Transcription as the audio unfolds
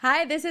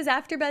Hi, this is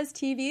AfterBuzz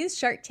TV's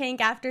Shark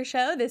Tank After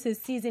Show. This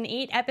is Season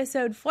 8,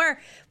 Episode 4.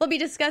 We'll be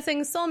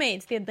discussing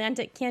Soulmates, the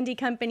Atlantic Candy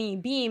Company,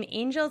 Beam,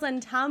 Angels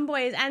and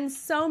Tomboys, and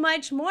so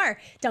much more.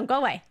 Don't go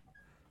away.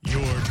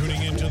 You're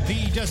tuning into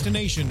the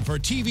destination for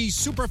TV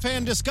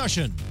superfan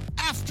discussion,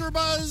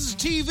 AfterBuzz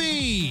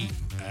TV.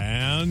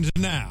 And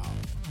now,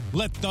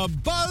 let the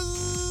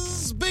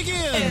buzz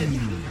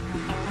begin.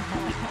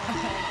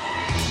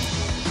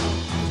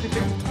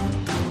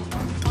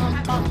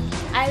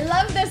 I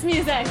love this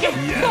music.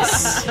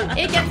 Yes.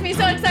 It gets me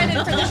so excited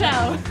for the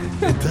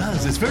show. It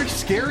does. It's very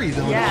scary,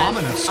 though, and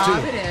ominous, too.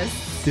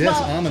 Ominous. Yes,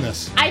 Well,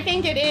 ominous. I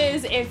think it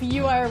is if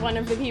you are one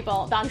of the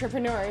people, the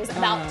entrepreneurs,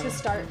 about to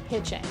start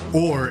pitching.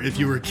 Or if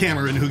you were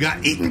Cameron who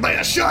got eaten by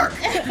a shark.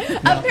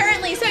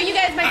 Apparently, so you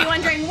guys might be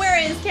wondering,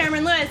 where is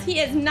Cameron Lewis? He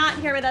is not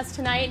here with us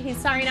tonight. He's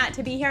sorry not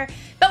to be here,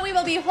 but we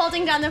will be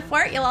holding down the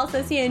fort. You'll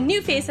also see a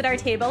new face at our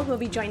table who will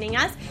be joining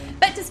us.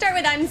 But to start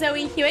with, I'm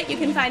Zoe Hewitt. You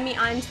can find me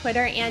on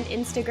Twitter and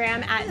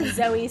Instagram at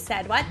Zoe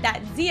Said What.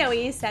 That's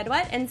Zoe Said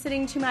What. And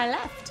sitting to my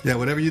left. Yeah,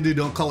 whatever you do,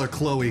 don't call her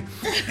Chloe.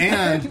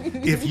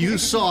 And if you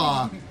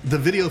saw the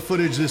video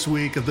footage this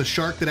week of the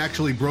shark that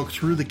actually broke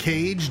through the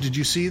cage, did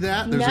you see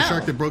that? There's a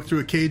shark that broke through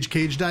a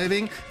cage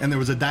diving, and there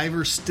was a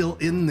diver still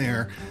in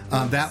there.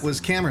 That was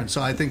Cameron. So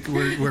I think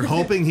we're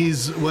hoping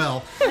he's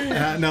well.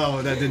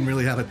 No, that didn't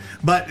really happen.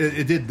 But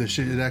it did.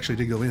 It actually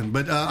did go in.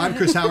 But I'm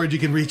Chris Howard. You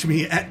can reach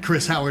me at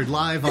Chris Howard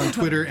Live on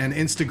Twitter and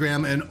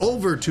Instagram, and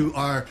over to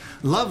our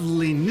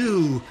lovely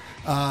new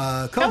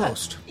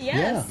co-host.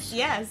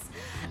 Yes.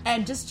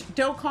 And just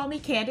don't call me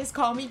Candace,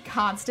 call me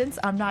Constance.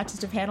 I'm not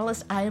just a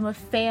panelist, I am a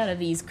fan of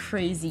these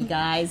crazy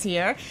guys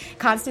here.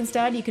 Constance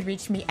Dunn, you can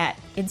reach me at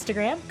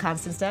Instagram,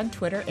 Constance Dunn,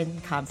 Twitter,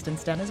 and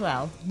Constance Dunn as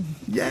well.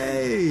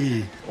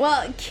 Yay!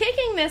 Well,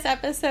 kicking this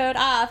episode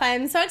off,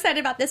 I'm so excited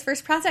about this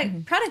first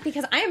product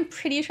because I am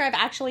pretty sure I've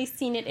actually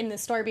seen it in the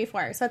store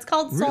before. So it's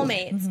called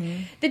Soulmates.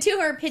 Really? The two who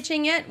are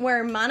pitching it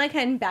were Monica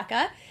and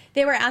Becca.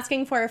 They were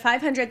asking for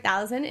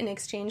 $500,000 in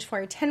exchange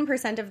for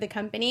 10% of the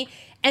company,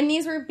 and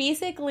these were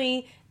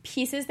basically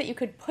pieces that you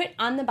could put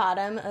on the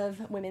bottom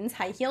of women's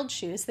high-heeled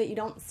shoes so that you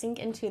don't sink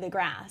into the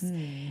grass.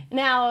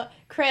 Now,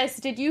 Chris,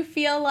 did you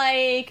feel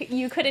like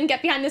you couldn't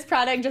get behind this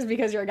product just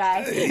because you're a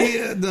guy?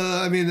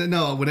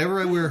 No. Whenever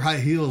I wear high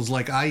heels,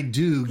 like I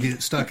do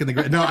get stuck in the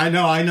grass. No,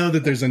 I know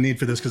that there's a need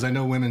for this because I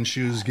know women's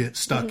shoes get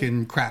stuck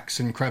in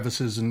cracks and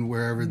crevices and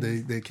wherever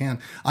they can.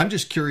 I'm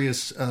just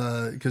curious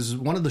because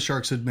one of the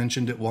sharks had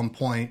mentioned at one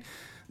point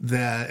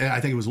that, and I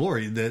think it was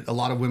Lori, that a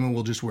lot of women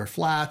will just wear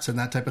flats and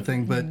that type of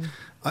thing. But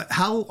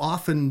how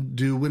often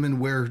do women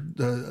wear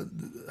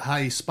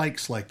high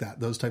spikes like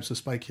that, those types of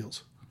spike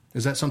heels?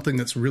 Is that something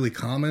that's really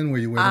common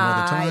where you wear them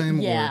all the time?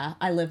 Yeah,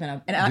 I live in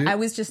them. And I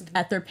was just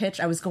at their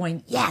pitch, I was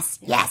going, yes,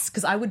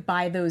 because I would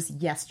buy those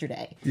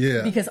yesterday.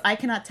 Yeah. Because I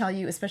cannot tell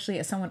you, especially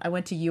as someone, I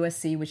went to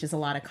USC, which is a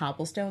lot of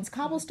cobblestones.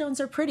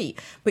 Cobblestones are pretty,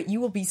 but you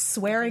will be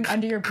swearing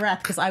under your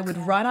breath because I would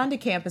run onto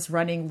campus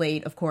running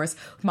late, of course,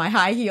 with my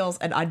high heels,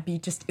 and I'd be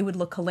just, it would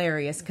look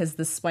hilarious because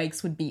the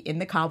spikes would be in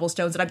the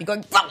cobblestones and I'd be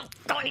going,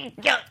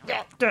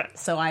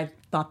 so I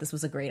thought this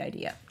was a great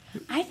idea.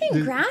 I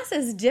think grass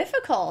is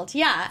difficult,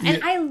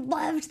 and I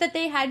loved that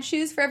they had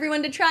shoes for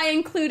everyone to try,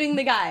 including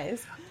the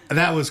guys.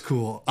 That was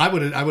cool. I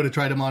would have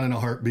tried them on in a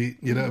heartbeat.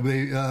 You know,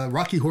 the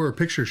Rocky Horror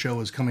Picture Show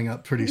is coming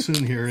up pretty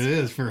soon. Here it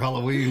is for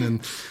Halloween,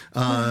 and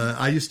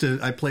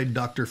I played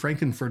Dr.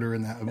 Frankenfurter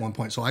in that at one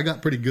point, so I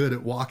got pretty good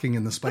at walking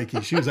in the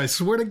spiky shoes. I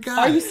swear to God.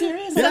 Are you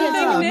serious? Yeah, Something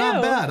new.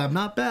 I'm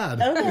not bad.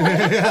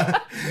 Okay. Yeah.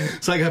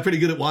 So I got pretty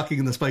good at walking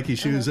in the spiky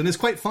shoes, and it's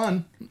quite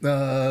fun.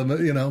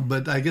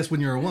 But I guess when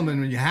you're a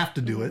woman, you have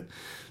to do it.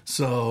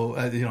 So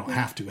you don't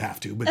have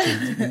to, but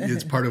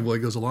it's part of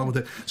what goes along with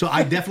it. So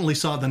I definitely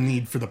saw the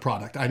need for the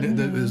product.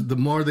 The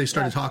more they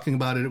started talking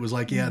about it, it was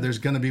like, there's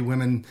going to be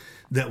women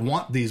that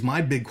want these.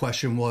 My big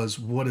question was,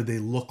 what do they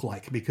look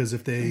like? Because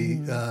if they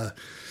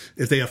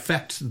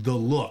affect the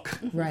look,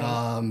 right.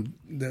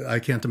 I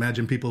can't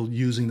imagine people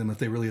using them if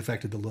they really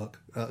affected the look.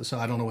 So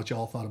I don't know what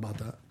y'all thought about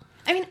that.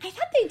 I mean, I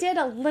thought they did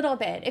a little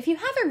bit. If you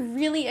have a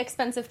really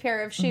expensive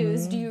pair of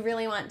shoes, do you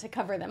really want to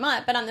cover them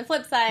up? But on the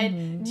flip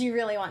side, do you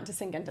really want to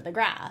sink into the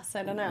grass?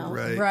 I don't know.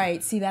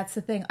 Right. See, that's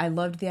the thing. I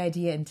loved the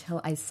idea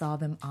until I saw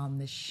them on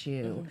the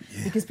shoe.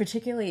 Yeah. Because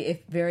particularly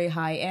if very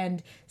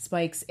high-end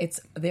spikes,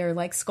 they're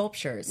like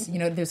sculptures. You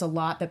know, there's a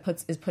lot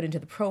that is put into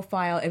the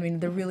profile. I mean,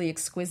 they're really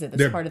exquisite. That's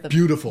they're part of the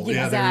beautiful. Exactly.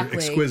 Yeah, they're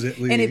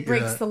exquisitely. And it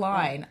breaks the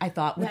line, I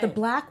thought. With the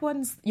black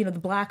ones, the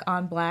black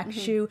on black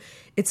shoe,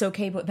 it's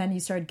okay. But then you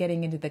start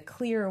getting into the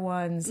clear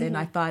ones, and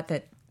I thought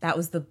that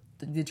was the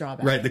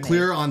drawback. Right, the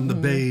clear on the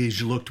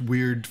beige looked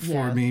weird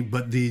for me,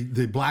 but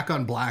the black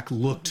on black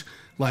looked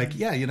like,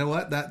 you know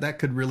what, that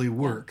could really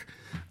work.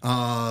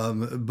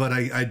 But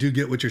I do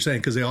get what you're saying,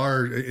 because they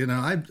are,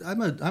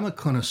 I'm a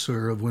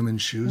connoisseur of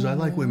women's shoes. I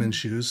like women's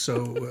shoes,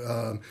 so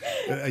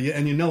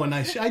and a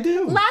nice. I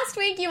do. Last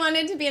week you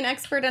wanted to be an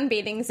expert on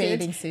bathing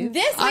suits. This week you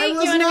was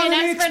want to not be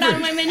an expert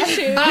on women's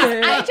shoes.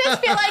 I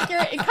just feel like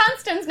you're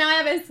Constance. Now I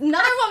have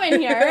another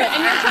woman here,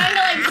 and you're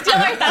trying to steal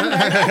our thunder.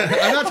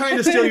 I'm not trying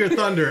to steal your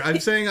thunder. I'm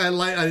saying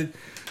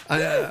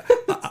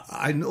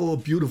I know a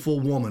beautiful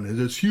woman.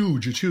 It's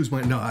huge. It's huge.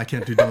 No, I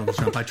can't do Donald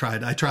Trump. I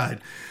tried. Is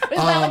that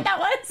what that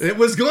was? It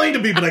was going to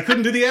be, but I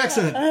couldn't do the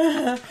accent.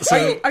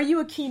 Are you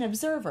a keen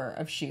observer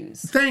of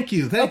shoes? Thank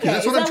you.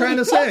 That's what I'm trying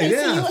to say. Okay,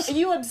 Yeah. so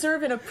you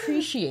observe and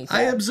appreciate that.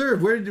 I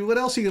observe. What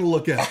else are you going to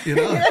look at? You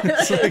know?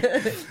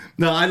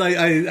 No,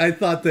 I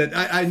thought that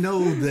I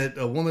know that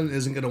a woman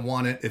isn't going to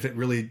want it if it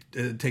really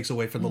takes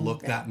away from the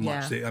look that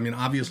much. Yeah. I mean,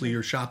 obviously,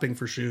 you're shopping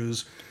for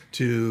shoes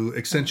to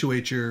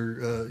accentuate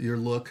your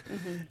look,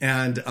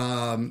 and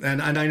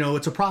I know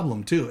it's a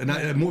problem too,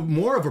 and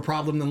more of a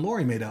problem than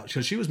Lori made out,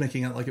 because she was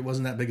making out like it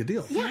wasn't that big a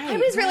deal. Yeah, I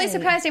was really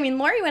surprised. I mean,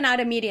 Lori went out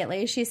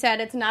immediately. She said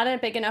it's not a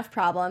big enough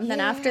problem. Then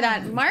after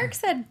that, Mark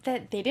said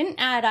that they didn't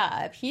add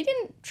up. He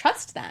didn't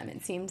trust them,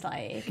 it seemed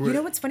like. You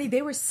know what's funny?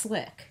 They were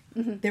slick.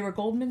 They were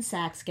Goldman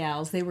Sachs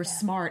gals. They were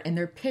smart, and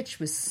their pitch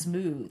was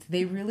smooth.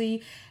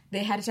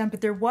 They had it done,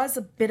 but there was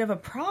a bit of a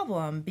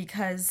problem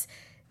because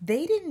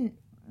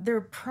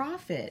their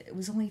profit, it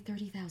was only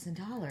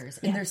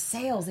 $30,000. And their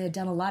sales, they had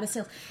done a lot of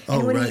sales.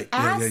 And when he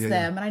asked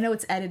them, and I know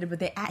it's edited,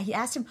 but he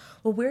asked him,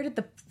 well, where did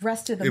the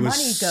rest of the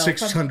money go?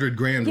 It was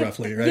 $600,000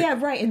 roughly, right? Yeah,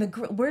 right. And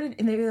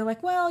and they were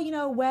like, well,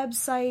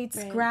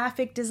 websites,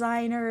 graphic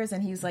designers.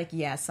 And he was like,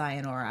 yeah,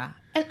 sayonara.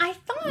 And I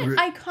thought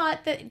I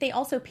caught that they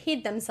also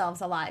paid themselves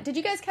a lot. Did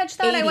you guys catch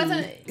that? 80. I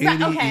wasn't...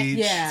 80 okay. each.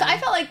 Yeah. So I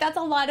felt like that's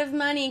a lot of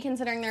money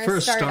considering they're for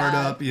a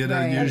startup.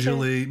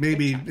 Usually,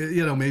 maybe,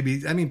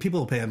 I mean,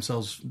 people pay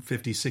themselves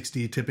 50,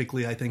 60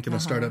 typically, I think, in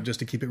a startup just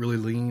to keep it really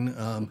lean.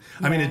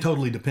 I mean, it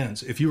totally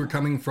depends. If you were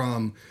coming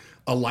from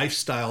a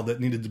lifestyle that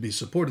needed to be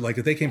supported, like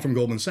if they came from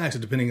Goldman Sachs,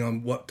 depending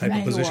on what type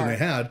of position they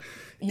had,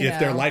 if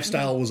their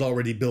lifestyle was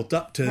already built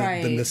up to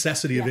the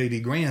necessity of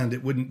 $80,000,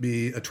 it wouldn't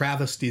be a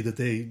travesty that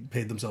they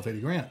paid themselves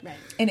 $80,000. Right.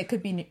 And it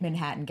could be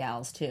Manhattan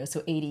gals too.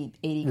 So 80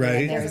 right.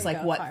 grand there is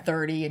like what,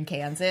 30 in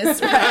Kansas.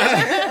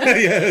 Yeah,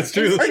 it's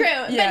true. It's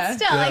true. But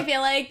still, I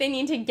feel like they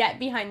need to get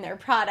behind their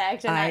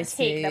product and not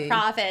take the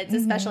profits,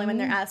 especially when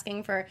they're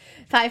asking for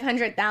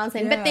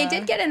 $500,000. But they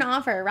did get an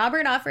offer.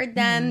 Robert offered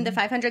them the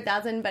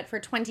 $500,000, but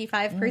for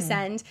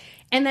 25%.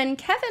 And then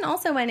Kevin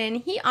also went in.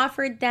 He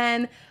offered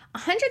them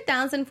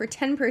 $100,000 for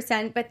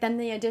 10%, but then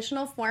the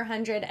additional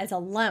 $400,000 as a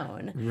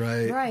loan.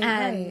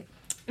 Right.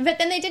 But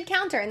then they did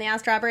counter, and they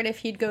asked Robert if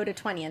he'd go to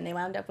 20, and they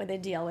wound up with a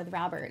deal with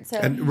Robert. So,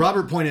 and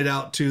Robert pointed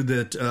out, too,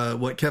 that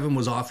what Kevin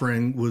was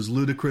offering was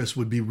ludicrous,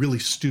 would be really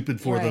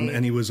stupid for them,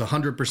 and he was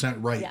 100%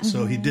 right. Yeah.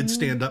 So he did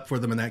stand up for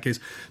them in that case.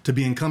 To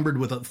be encumbered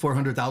with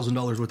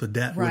 $400,000 worth of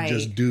debt would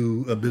just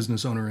do a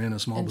business owner in a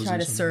small business. And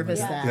try to service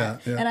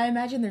that. Yeah. And I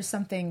imagine there's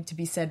something to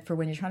be said for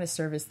when you're trying to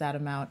service that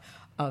amount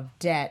of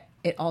debt.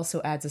 It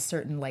also adds a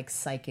certain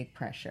psychic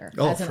pressure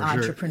as an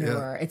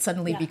entrepreneur. It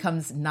suddenly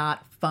becomes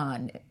not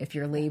fun if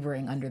you're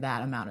laboring under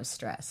that amount of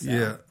stress. So.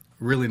 Yeah,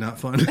 really not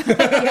fun.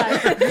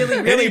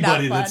 really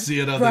Anybody not that's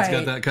that's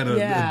got that kind of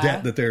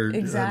debt that they're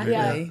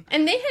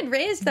And they had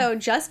raised though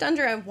just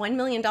under $1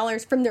 million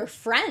from their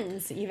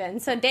friends even,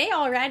 so they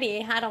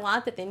already had a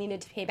lot that they needed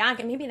to pay back,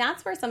 and maybe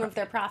that's where some of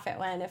their profit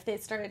went if they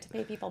started to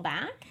pay people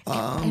back.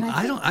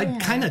 I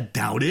kind of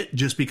doubt it,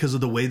 just because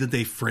of the way that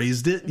they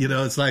phrased it.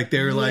 It's like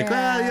they were like,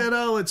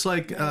 it's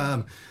like.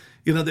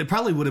 They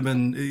probably would have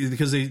been,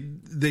 because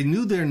they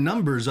knew their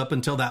numbers up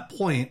until that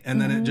point,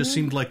 and then it just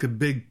seemed like a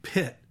big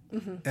pit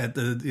at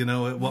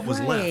the what was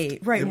left.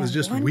 Right. It was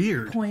just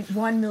weird.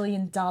 $1.1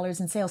 million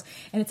in sales,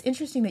 and it's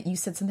interesting that you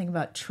said something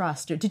about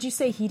trust. Or did you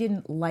say he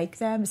didn't like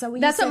them? Is that what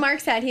you said? That's what Mark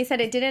said. He said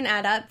it didn't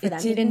add up for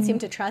them. He didn't seem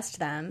to trust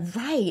them.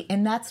 Right,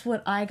 and that's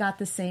what I got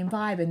the same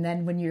vibe. And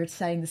then when you're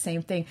saying the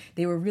same thing,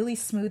 they were really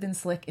smooth and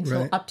slick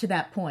until up to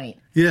that point.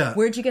 Yeah.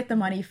 Where'd you get the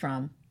money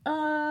from?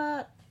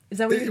 Is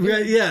that what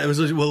you're Yeah, it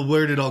was like, well,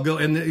 where did it all go?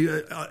 And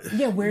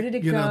where did it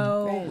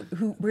go?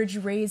 Where'd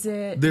you raise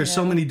it? There's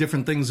so many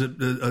different things that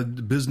a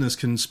business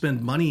can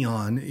spend money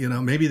on.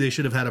 Maybe they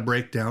should have had a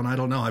breakdown. I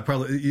don't know.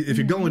 If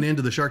you're going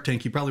into the Shark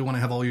Tank, you probably want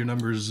to have all your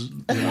numbers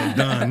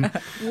done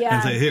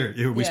and say,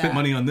 here we spent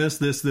money on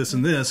this,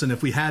 and this, and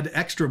if we had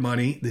extra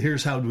money,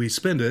 here's how we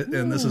spend it,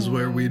 and this is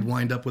where we'd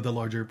wind up with a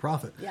larger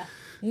profit. Yeah.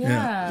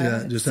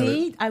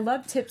 See, I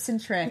love tips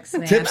and tricks,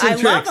 man. Tips and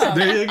tricks. Love them.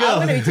 There you go.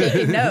 I'm going to be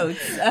taking notes.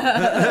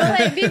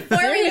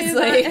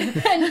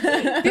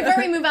 Before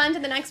we move on to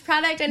the next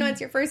product, I know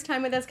it's your first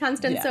time with us,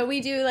 Constance, so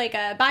we do like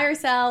a buy or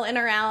sell, in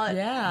or out.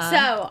 Yeah.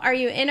 So, are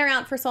you in or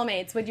out for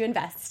Soulmates? Would you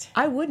invest?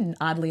 I wouldn't,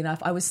 oddly enough.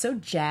 I was so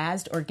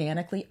jazzed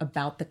organically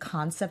about the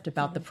concept,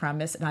 about the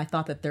premise, and I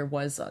thought that there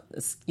was a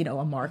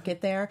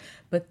market there.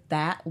 But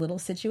that little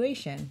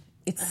situation,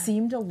 it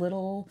seemed a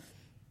little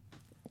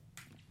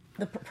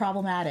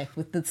problematic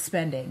with the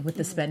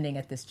spending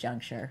at this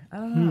juncture. I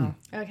don't know.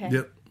 Okay.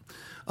 Yep.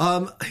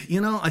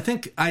 I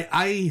think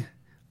I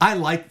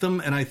like them,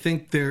 and I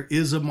think there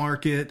is a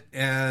market,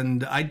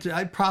 and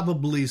I'd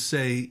probably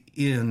say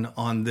in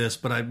on this,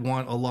 but I'd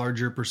want a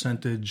larger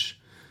percentage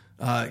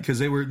because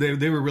they were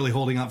really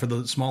holding out for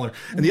the smaller.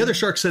 And the other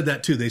sharks said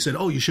that too. They said,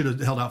 "Oh, you should have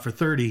held out for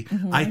 30."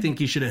 I think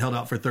you should have held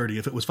out for 30.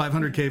 If it was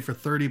 $500K for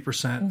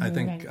 30%, I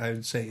think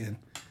I'd say in.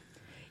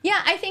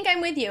 Yeah, I think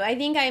I'm with you. I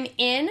think I'm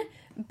in,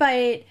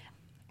 but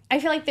I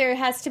feel like there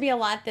has to be a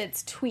lot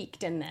that's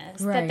tweaked in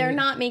this, that they're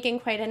not making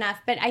quite enough.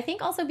 But I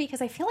think also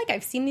because I feel like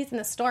I've seen these in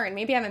the store, and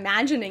maybe I'm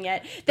imagining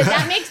it,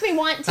 that makes me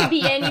want to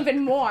be in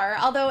even more.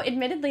 Although,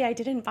 admittedly, I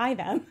didn't buy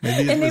them.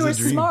 And they were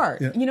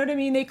smart. Yeah. You know what I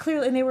mean?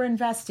 They were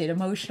invested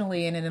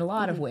emotionally and in a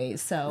lot of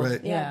ways. So,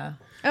 yeah.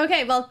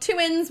 Okay, well, 2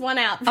 ins, 1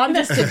 out. I'm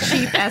just a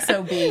cheap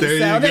SOB.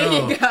 There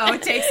you go.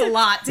 It takes a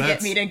lot to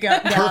get me to go.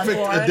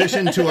 Perfect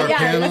addition to our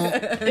panel.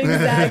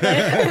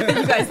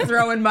 Exactly. You guys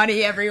throwing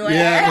money everywhere.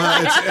 Yeah,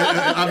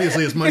 well,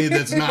 obviously it's money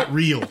that's not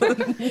real.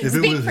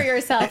 Speak for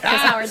yourself, Chris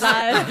Howard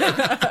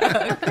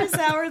Live. Chris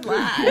Howard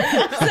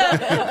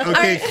Live.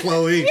 Okay,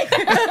 Chloe.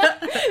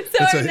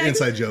 It's an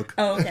inside joke.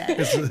 Oh, okay.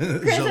 Chris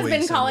has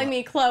been calling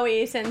me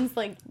Chloe since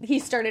he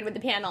started with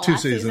the panel. 2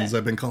 seasons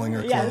I've been calling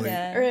her Chloe.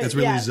 It's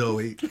really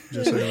Zoe.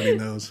 Just so everybody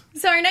knows.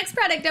 So our next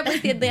product up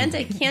was the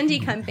Atlanta Candy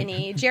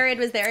Company. Jared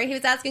was there. He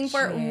was asking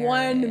for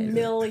 $1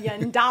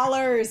 million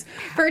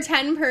for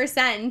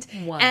 10%.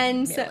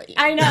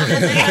 I know.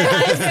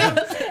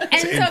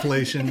 And so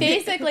inflation.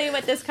 Basically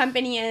what this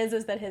company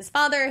is that his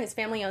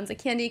family owns a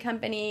candy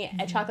company,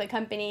 a chocolate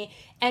company,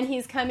 and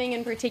he's coming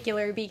in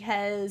particular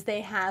because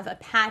they have a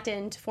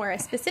patent for a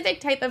specific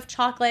type of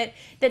chocolate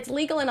that's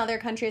legal in other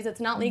countries. It's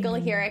not legal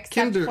here except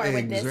Kinder for eggs,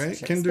 with this right?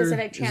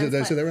 specific transplant.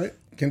 Did I say that right?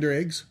 Kinder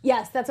eggs?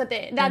 Yes, that's what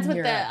the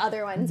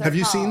other ones are Have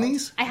you called. seen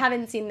these? I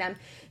haven't seen them.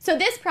 So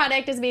this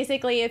product is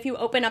basically if you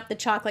open up the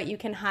chocolate, you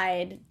can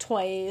hide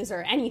toys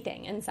or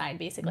anything inside,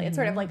 basically. It's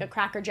sort of like a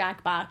Cracker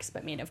Jack box,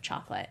 but made of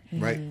chocolate.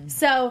 Right.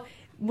 So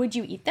would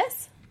you eat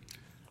this?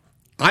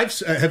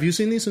 Have you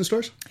seen these in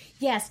stores?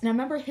 Yes. Now,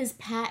 remember, his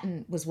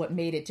patent was what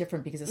made it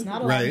different because it's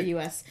not allowed in the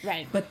U.S.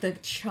 Right. But the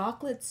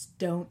chocolates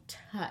don't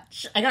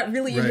touch. I got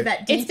really into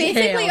that detail. It's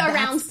basically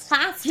around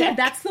plastic. Yeah,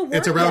 that's the word.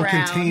 It's around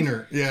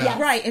container. Yeah. Yes.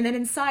 Right. And then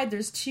inside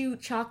there's 2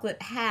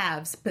 chocolate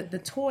halves, but the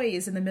toy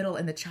is in the middle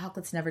and the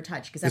chocolates never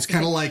touch. It's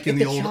kind of like in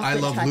the old I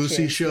Love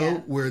Lucy show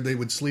where they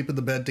would sleep in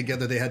the bed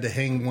together. They had to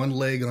hang one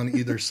leg on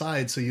either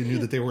side so you knew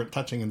that they weren't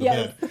touching in the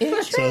bed.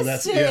 Interesting. So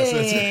that's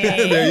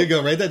there you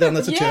go. Write that down.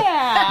 That's a tip.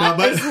 Yeah.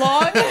 No, as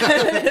long.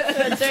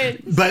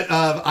 But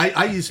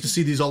I used to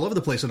see these all over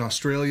the place in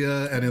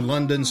Australia and in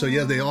London. So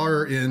yeah, they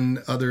are in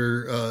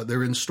other.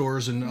 They're in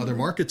stores in other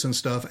markets and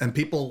stuff, and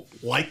people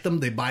like them.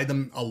 They buy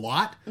them a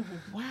lot.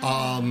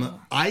 Wow.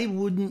 I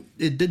wouldn't.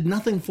 It did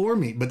nothing for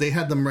me. But they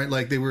had them right,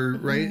 like they were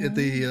right at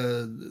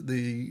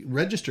the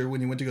register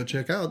when you went to go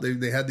check out.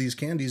 They had these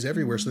candies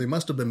everywhere, so they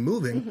must have been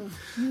moving.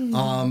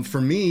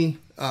 For me,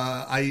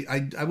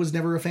 I was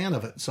never a fan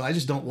of it, so I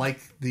just don't like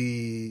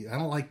the. I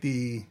don't like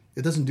the.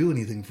 It doesn't do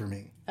anything for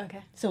me.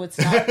 Okay. So it's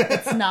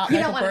not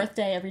like a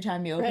birthday every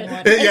time you open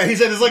one? Yeah, he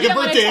said it's like a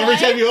birthday every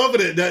time you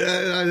open it.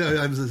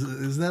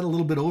 Isn't that a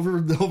little bit over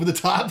the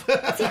top?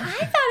 See, I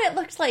thought it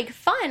looked like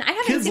fun. I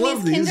haven't Kids seen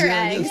love these Kinder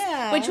these, Eggs,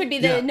 yeah. which would be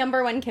the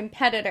number one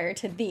competitor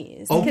to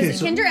these. Okay,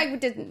 because Kinder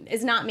Egg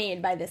is not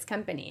made by this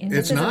company.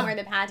 This isn't where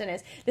the patent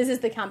is. This is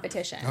the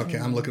competition. Okay,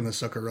 I'm looking this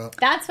sucker up.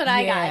 That's what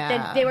I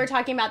got. They were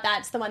talking about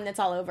that's the one that's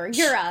all over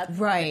Europe.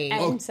 Right.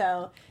 And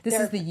so this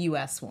is the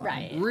U.S. one.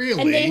 Right.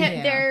 Really?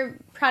 And their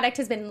product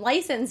has been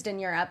licensed in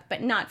Europe,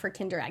 but not for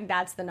Kinder Egg.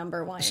 That's the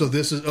number one. So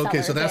this is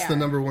okay. So that's the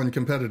number one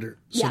competitor.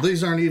 So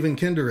these aren't even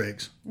Kinder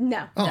Eggs.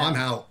 No. Oh, I'm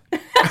out.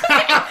 It's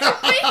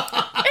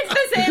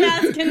the same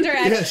as Kinder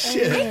Egg. Yeah,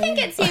 shit. I think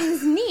it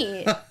seems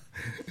neat.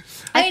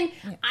 I mean,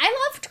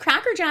 I loved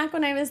Cracker Jack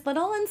when I was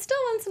little, and still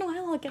once in a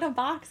while I'll get a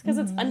box because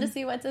it's fun to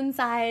see what's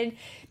inside.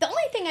 The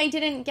only thing I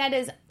didn't get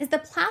is the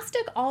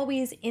plastic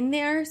always in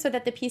there so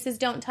that the pieces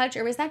don't touch,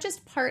 or was that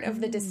just part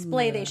of the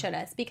display they showed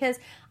us? Because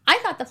I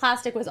thought the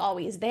plastic was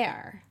always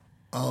there.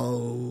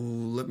 Oh,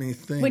 let me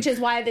think. Which is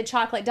why the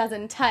chocolate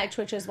doesn't touch,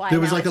 which is why there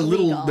was like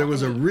legal. there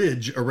was a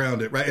ridge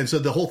around it, right? And so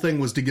the whole thing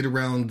was to get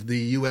around the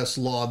U.S.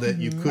 law that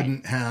you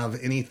couldn't have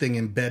anything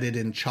embedded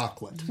in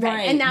chocolate.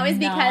 Right. And that was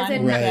because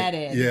in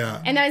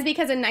And that was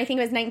because in I think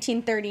it was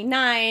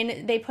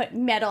 1939 they put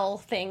metal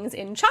things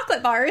in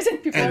chocolate bars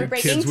and people were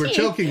breaking kids teeth. were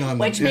choking on them.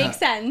 Which makes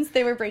sense.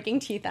 They were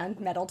breaking teeth on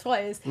metal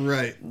toys.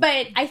 Right.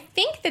 But I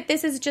think that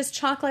this is just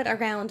chocolate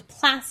around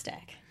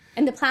plastic.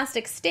 And the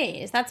plastic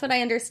stays. That's what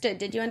I understood.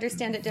 Did you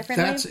understand it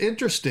differently? That's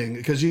interesting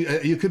because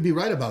you could be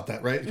right about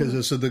that, right?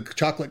 Because so the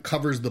chocolate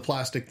covers the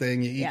plastic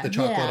thing. You eat the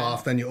chocolate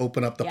off, then you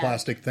open up the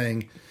plastic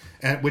thing.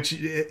 And which,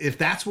 if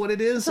that's what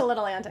it is, it's a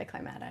little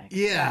anticlimactic.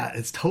 Yeah,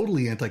 it's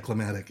totally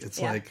anticlimactic. It's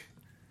like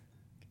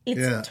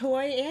it's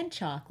toy and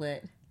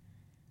chocolate.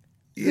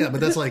 Yeah,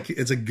 but that's like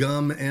it's a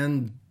gum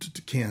and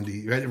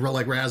candy, right?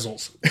 Like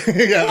Razzles.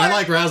 I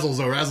like Razzles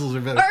though. Razzles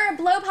are better. Or a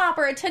Blow Pop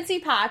or a Tootsie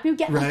Pop. You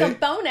get like a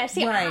bonus.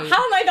 See, how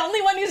am I the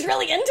only one who's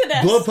really into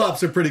this? Blow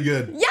Pops are pretty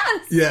good.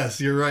 Yes. Yes,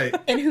 you're right.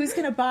 And who's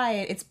going to buy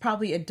it? It's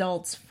probably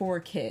adults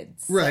for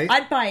kids. Right.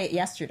 I'd buy it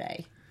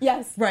yesterday.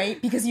 Yes. Right?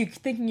 Because you're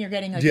thinking you're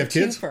getting like Do you a have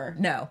kids? twofer.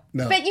 No.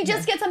 But you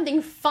just get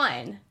something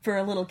fun. For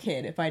a little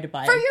kid, if I had to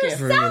buy For a gift.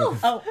 yourself.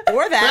 Oh,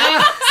 or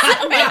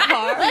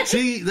that.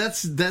 See,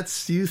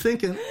 that's you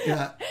thinking.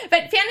 Yeah.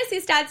 But Fantasy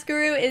Stats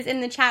Guru is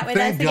in the chat with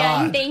Thank us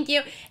again. God. Thank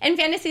you. And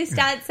Fantasy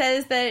Stats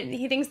says that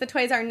he thinks the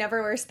toys are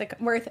never worth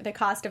the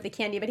cost of the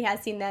candy, but he has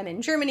seen them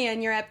in Germany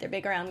and Europe. They're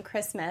big around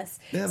Christmas.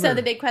 Never. So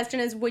the big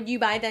question is, would you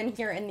buy them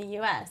here in the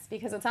U.S.?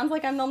 Because it sounds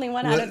like I'm the only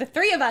one out of the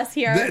three of us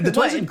here. The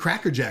toys would. in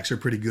Cracker Jacks are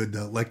pretty good,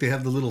 though. Like, they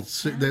have the little...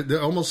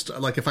 They're almost,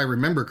 like, if I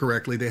remember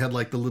correctly, they had,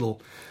 like, the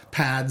little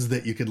pads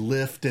that you could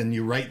lift and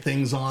you write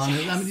things on.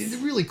 Yes. I mean, it's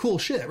really cool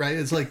shit, right?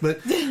 It's like, but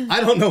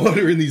I don't know what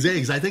are in these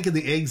eggs. I think in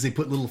the eggs they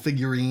put little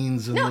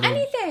figurines and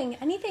anything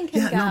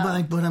can go. No,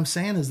 but what I'm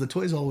saying is the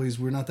toys always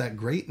were not that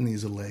great in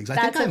these little eggs. I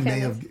That's think I on may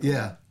Fantasy.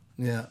 have,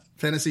 yeah.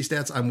 Fantasy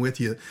Stats, I'm with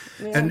you.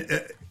 Yeah.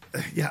 And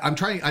I'm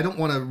trying. I don't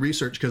want to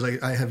research because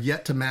I have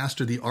yet to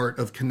master the art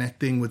of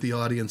connecting with the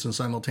audience and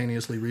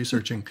simultaneously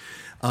researching.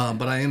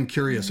 But I am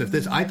curious if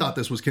this. I thought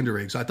this was Kinder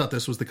Eggs. I thought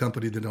this was the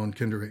company that owned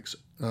Kinder Eggs.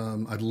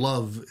 I'd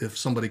love if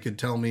somebody could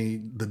tell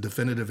me the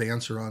definitive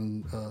answer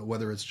on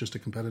whether it's just a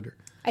competitor.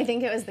 I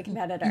think it was the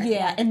competitor.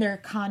 Yeah, and they're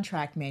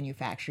contract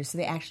manufacturers, so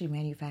they actually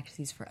manufacture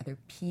these for other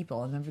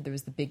people. Remember, there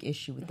was the big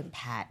issue with the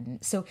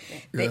patent. So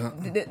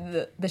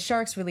the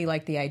Sharks really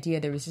liked the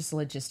idea. There was just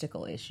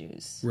logistical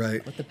issues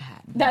with the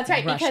patent. That's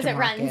right, Rush because to it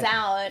runs market.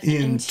 out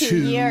in 2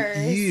 years.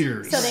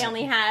 years. So they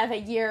only have a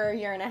year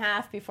and a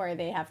half before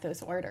they have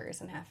those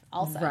orders and have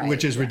also. Right.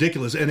 Which is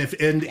ridiculous. And if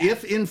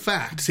in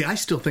fact, see, I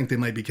still think they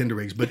might be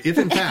Kinder Eggs, but if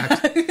in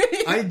fact,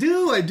 I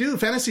do.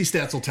 Fantasy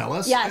Stats will tell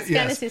us. Yes,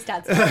 Fantasy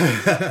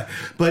Stats.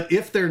 But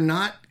if they're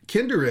not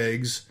Kinder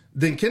Eggs,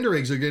 then Kinder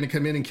Eggs are going to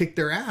come in and kick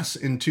their ass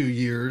in 2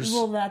 years.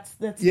 Well, that's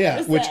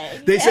which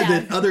they said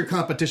that other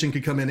competition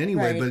could come in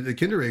anyway, Right. but the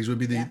Kinder Eggs would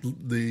be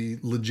the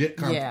legit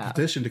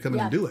competition to come in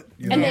and do it.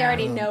 You And know? they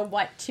already know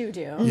what to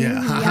do. Yeah,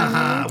 ha ha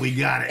ha, we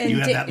got it. And You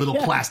have that little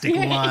plastic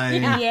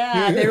line.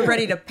 Yeah, they were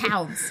ready to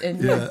pounce.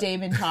 And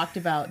Damon talked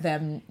about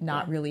them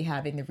not really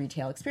having the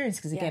retail experience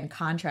because, again,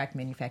 contract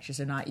manufacturers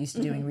are not used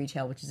to doing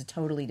retail, which is a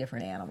totally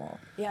different animal.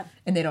 Yeah.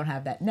 And they don't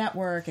have that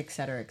network, et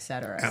cetera, et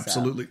cetera.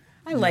 Absolutely. So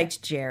I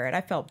liked Jared.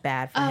 I felt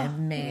bad for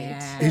him,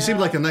 man. He seemed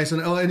like a nice,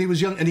 and he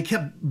was young, and he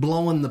kept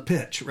blowing the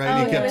pitch,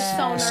 right? He kept was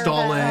so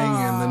stalling, nervous.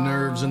 and the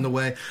nerves in the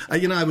way.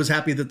 I was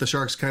happy that the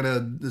Sharks kind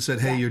of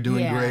said, "Hey, you're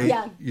doing great.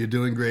 Yeah. You're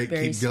doing great.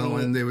 Very Keep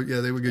going." sweet.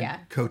 They were good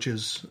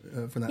coaches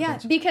for that. Yeah,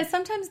 reason. because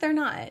sometimes they're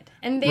not,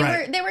 and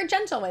they were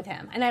gentle with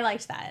him, and I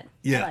liked that.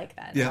 Yeah, I like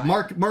that. Yeah,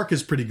 Mark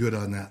is pretty good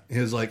on that.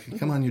 He's like,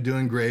 "Come on, you're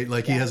doing great."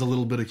 Like he has a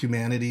little bit of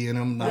humanity in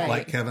him, not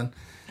like Kevin.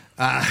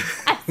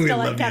 We still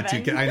love like you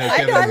too. Kevin. I know I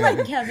Kevin. know, I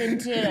like Kevin,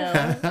 too.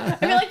 I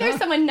feel like there's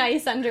someone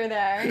nice under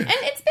there, and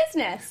it's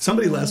business.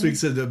 Somebody last week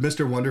said that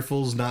Mr.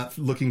 Wonderful's not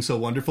looking so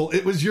wonderful.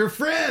 It was your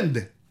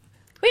friend,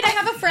 Wait, I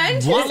have a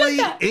friend. Who said Wally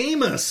that?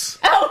 Amos.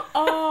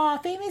 Oh,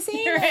 famous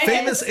Amos.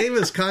 Famous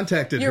Amos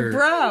contacted her. Your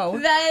bro.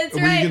 That's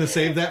Were right. you going to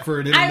save that for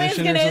an I was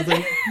intermission or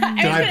something?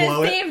 Did I blow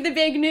gonna it? save the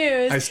big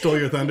news. I stole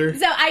your thunder?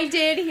 So I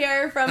did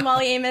hear from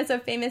Wally Amos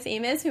of Famous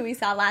Amos, who we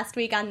saw last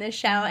week on this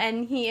show,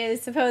 and he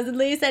is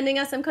supposedly sending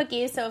us some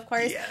cookies. So of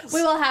course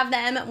we will have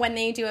them when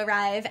they do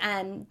arrive.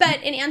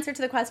 But in answer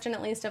to the question,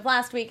 at least of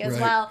last week as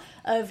well,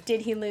 of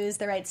did he lose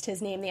the rights to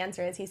his name? The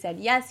answer is he said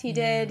yes, he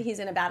did. He's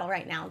in a battle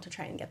right now to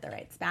try and get the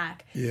rights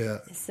back. Yeah.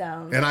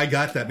 So And I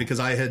got that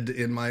because I had,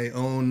 in my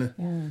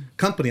own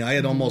company, I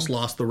had almost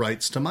lost the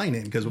rights to my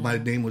name because my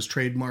name was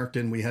trademarked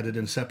and we had it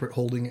in a separate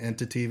holding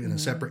entity in a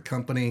separate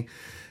company.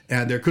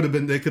 And they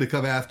could have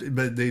come after,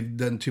 but they've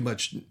done too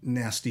much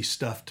nasty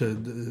stuff to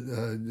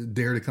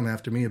dare to come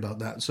after me about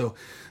that. So,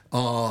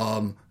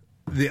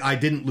 I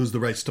didn't lose the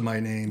rights to my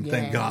name,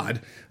 thank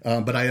God.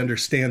 But I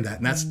understand that,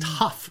 and that's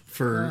tough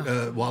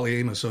for Wally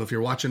Amos. So if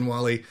you're watching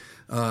Wally,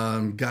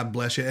 God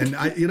bless you. And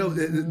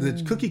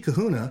the Cookie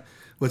Kahuna.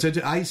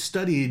 I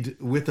studied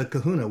with a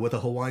kahuna, with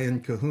a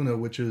Hawaiian kahuna,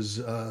 which is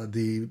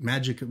the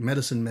magic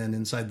medicine men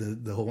inside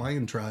the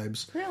Hawaiian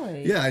tribes.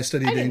 Really? Yeah, I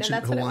studied I didn't know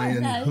ancient that's what it was.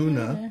 Hawaiian Yeah.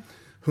 huna.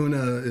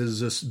 Huna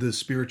is the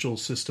spiritual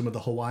system of the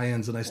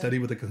Hawaiians, and I studied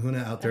with a kahuna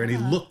out there, and he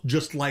looked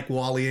just like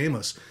Wally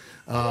Amos.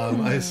 He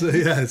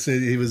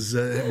was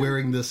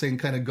wearing the same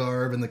kind of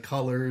garb and the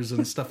colors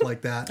and stuff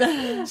like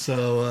that.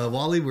 So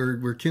Wally,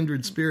 we're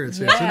kindred spirits.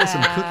 Yeah. Send us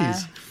some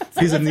cookies.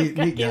 He's a neat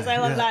guy. I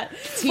love that.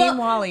 Team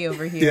Wally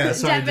over here. Yeah,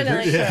 sorry.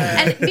 Definitely.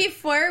 Yeah. And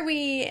before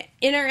we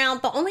in or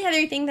out, the only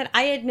other thing that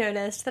I had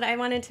noticed that I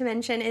wanted to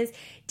mention is,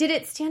 did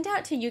it stand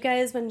out to you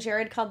guys when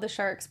Jared called the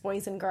Sharks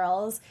boys and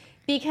girls?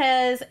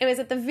 Because it was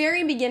at the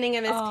very beginning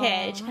of his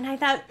pitch, and I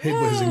thought, Hey,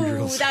 boys and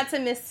girls. that's a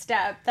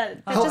misstep.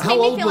 That How just made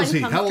me old feel was he?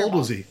 uncomfortable. How old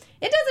was he?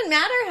 It doesn't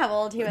matter how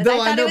old he was. No, I I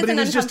thought know, it was but he an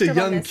was just a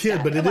uncomfortable young kid.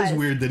 misstep. But it is was.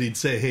 weird that he'd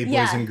say, "Hey, boys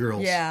Yeah. and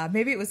girls." Yeah,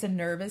 maybe it was a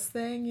nervous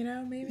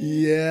thing, maybe?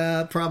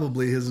 Yeah,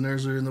 probably his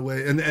nerves are in the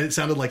way, and it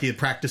sounded like he had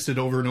practiced it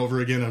over and over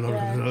again. And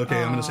okay,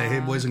 I'm going to say, "Hey,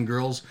 boys and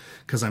girls,"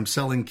 because I'm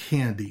selling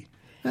candy.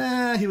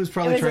 He was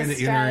probably trying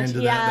to enter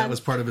into that. That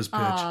was part of his pitch.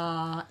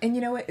 And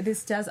you know what?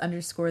 This does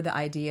underscore the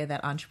idea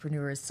that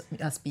entrepreneurs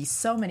must be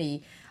so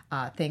many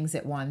things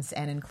at once,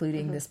 and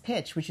including this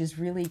pitch, which is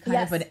really kind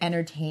of an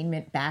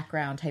entertainment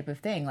background type of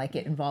thing. Like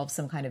it involves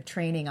some kind of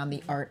training on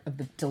the art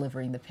of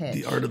delivering the pitch.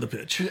 The art of the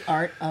pitch. The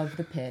art of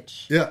the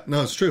pitch. Yeah,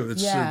 no, it's true.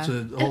 It's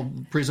a whole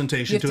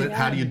presentation to it.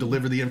 How do you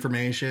deliver the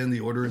information, the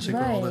order and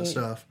sequence, all that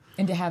stuff.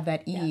 And to have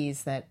that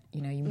ease that,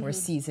 you more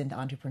seasoned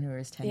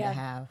entrepreneurs tend to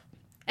have.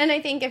 And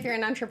I think if you're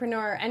an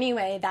entrepreneur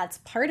anyway, that's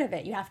part of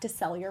it. You have to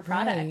sell your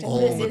product. Right.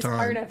 And this is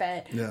part of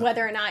it,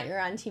 whether or not you're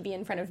on TV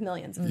in front of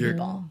millions of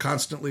people. You're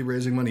constantly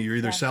raising money. You're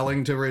either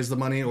selling to raise the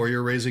money or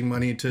you're raising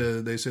money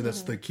to, they say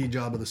that's the key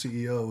job of the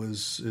CEO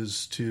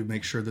is to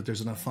make sure that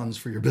there's enough funds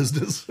for your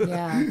business.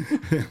 Yeah.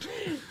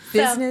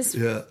 Business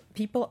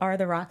people are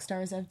the rock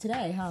stars of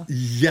today, huh?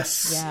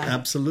 Yes,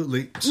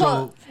 absolutely.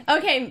 So,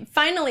 okay,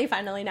 finally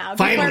now,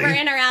 before we're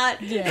in or out,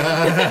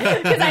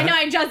 because I know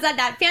I just said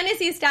that.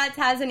 Fantasy Stats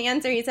has an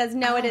answer. He says,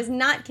 no, it is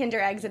not Kinder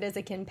Eggs. It is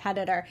a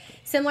competitor.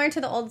 Similar to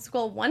the old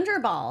school Wonder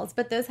Balls,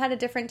 but this had a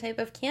different type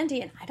of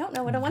candy, and I don't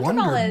know what a Wonder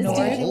Ball is.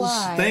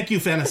 Thank you,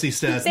 Fantasy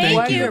Stats.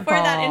 Thank you for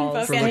that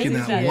info, for looking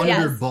at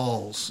Wonder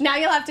Balls. Now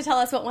you'll have to tell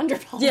us what Wonder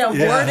Balls are.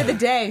 Word of the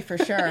day for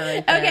sure.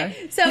 Right there.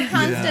 Okay, so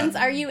Constance,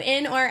 are you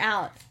in or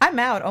out? I'm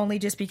out only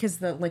just because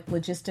the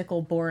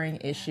logistical boring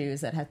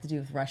issues that have to do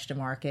with rush to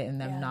market and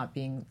them not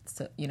being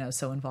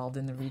so involved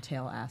in the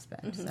retail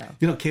aspect.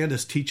 So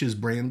Candace teaches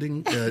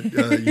branding at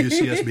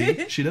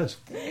UCSB. She does.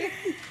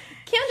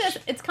 Candace,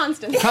 it's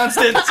Constance.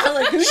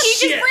 Who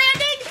teaches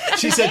branding?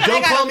 She said,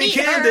 "Don't call me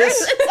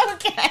Candace." It's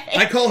okay.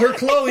 I call her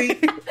Chloe. I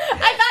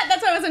thought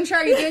that's why I wasn't sure.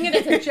 Are you doing it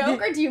as a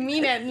joke or do you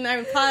mean it? And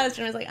I paused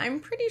and I was like, I'm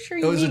pretty sure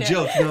you mean it. It was a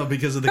joke. No,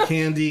 because of the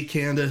candy,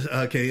 Candace.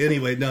 Okay,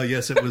 anyway, no,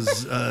 yes, it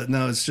was.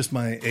 No, it's just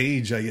my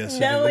age, I guess.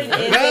 No, it isn't.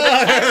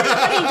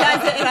 Everybody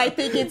does it, and I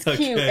think it's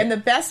cute. And the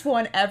best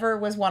one ever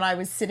was when I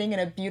was sitting in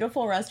a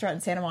beautiful restaurant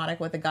in Santa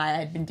Monica with a guy I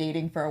had been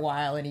dating for a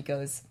while, and he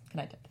goes,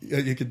 "Can I touch?" Yeah,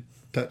 you could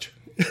touch.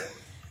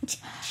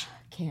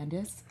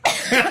 Candace.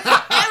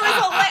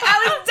 I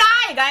was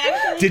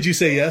dying. Did you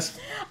say yes?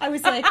 I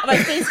was like, my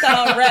face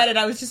got all red, and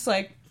I was just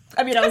like,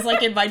 I was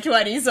like in my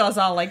 20s, so I was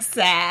all like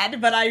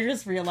sad, but I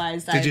just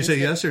realized. Did you say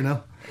yes or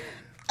no?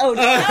 Oh,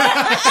 no.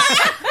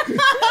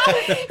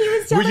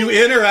 Were you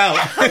in or out?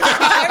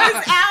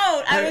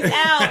 I was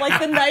out. Like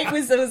the night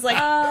it was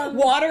like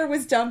water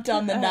was dumped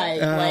on the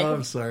night.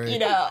 I'm sorry.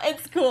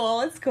 It's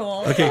cool.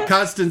 Okay,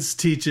 Constance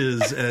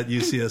teaches at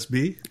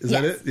UCSB. Is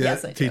that it? Yeah,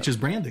 yes, I do. teaches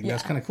branding. Yeah.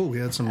 That's kind of cool. We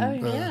had some.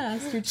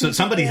 So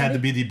somebody had to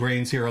be the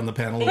brains here on the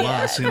panel of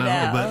us,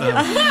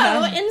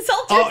 But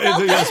insult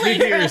yourself.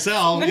 Speak for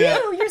yourself. Yeah.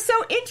 You're so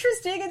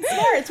interesting and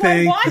smart. It's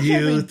why I watch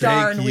every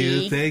darn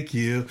week. Thank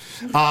you.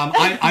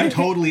 I'm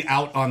totally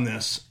out on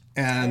this.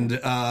 And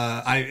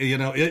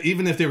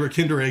even if they were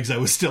Kinder Eggs, I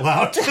was still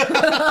out.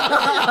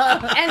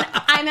 And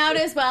I'm out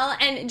as well.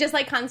 And just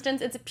like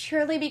Constance, it's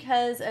purely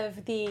because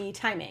of the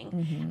timing.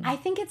 Mm-hmm. I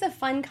think it's a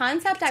fun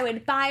concept. I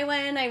would buy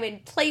one. I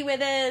would play with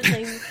it.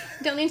 Like,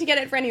 don't need to get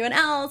it for anyone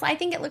else. I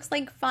think it looks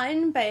like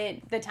fun, but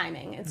the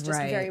timing is just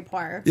very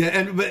poor.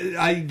 Yeah, but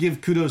I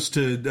give kudos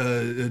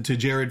to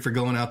Jared for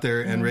going out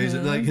there and raise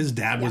it. Like his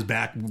dad was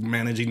back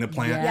managing the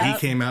plant. Yep. He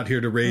came out here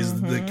to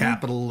raise the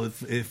capital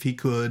if he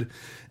could.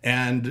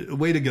 And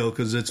way to go,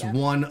 because it's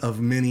one of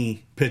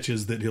many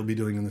pitches that he'll be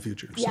doing in the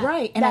future. So. Yeah,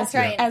 right. And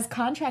as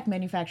contract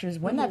manufacturers,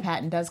 when that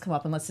patent does come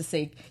up, and let's just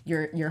say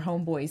your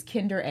homeboys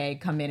Kinder Egg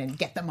come in and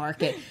get the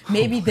market,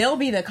 maybe they'll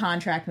be the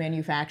contract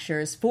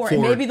manufacturers for it.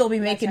 Maybe they'll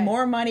be making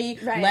more money,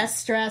 less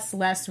stress,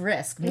 less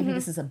risk. Maybe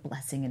this is a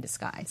blessing in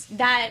disguise.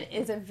 That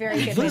is a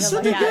very good way to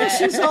look at it.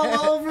 She's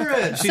all over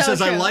it. She says,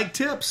 true. I like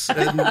tips.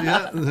 And,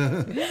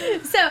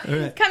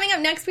 coming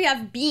up next, we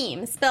have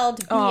Beam, spelled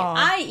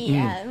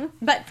B-I-E-M,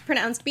 but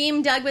pronounced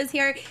Beam. Doug was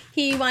here.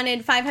 He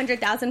wanted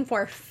 $500,000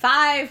 for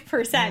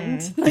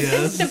 5%.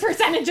 Yes. The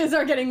percentages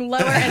are getting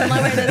lower and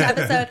lower this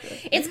episode.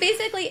 It's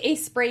basically a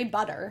spray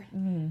butter.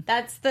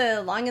 That's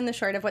the long and the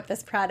short of what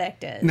this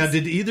product is. Now,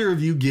 did either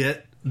of you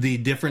get the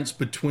difference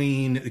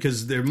between,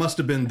 because there must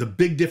have been the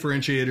big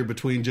differentiator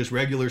between just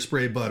regular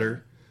spray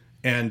butter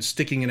and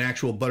sticking an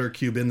actual butter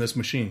cube in this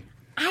machine?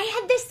 I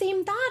had the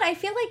same thought. I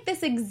feel like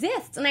this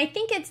exists, and I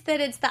think it's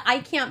the I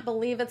can't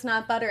believe it's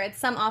not butter. It's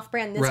some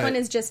off-brand. This one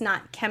is just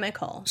not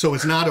chemical. So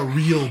it's not a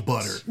real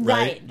butter,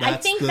 right? I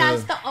think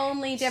that's the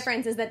only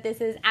difference, is that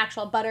this is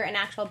actual butter, and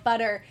actual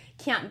butter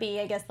can't be,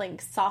 I guess,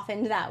 like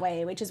softened that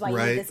way, which is why you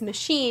need this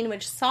machine,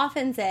 which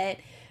softens it.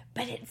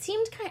 But it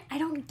seemed I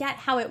don't get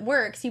how it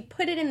works. You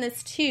put it in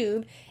this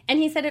tube, and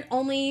he said it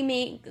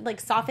only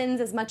softens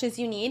as much as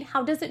you need.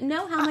 How does it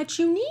know how much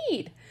you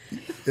need?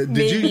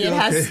 Maybe it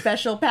has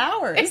special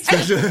powers.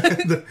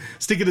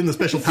 Stick it in the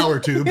special power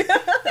tube.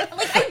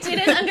 I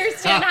didn't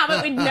understand how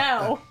it would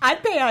know.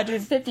 I'd pay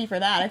 $150 for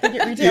that. I think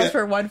it retails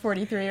for $143 or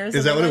something.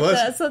 Is that what it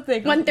was?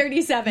 Something.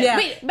 $137. Yeah.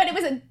 Wait, but it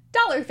was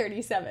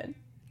 $1.37,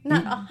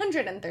 not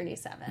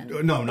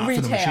 $137. No, not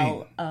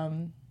retail, for the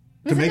machine.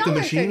 To make the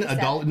machine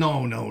 $1?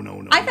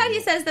 No. I thought he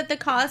says that the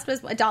cost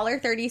was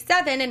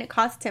 $1.37 and it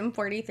cost him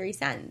 43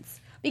 cents.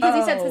 Because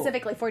he said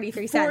specifically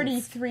 43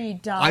 cents.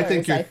 $43,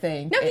 I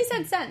think. No, he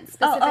said cents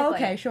specifically. Oh,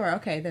 okay, sure.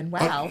 Okay, then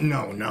wow.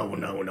 No.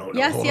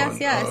 Yes, Hold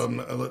yes.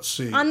 on. Let's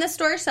see. On the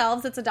store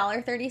shelves, it's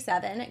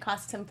 $1.37. It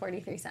costs him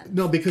 43 cents.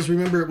 No, because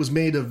remember it was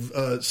made of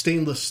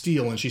stainless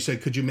steel, and she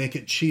said, "Could you make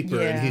it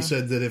cheaper?" Yeah. And he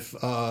said that if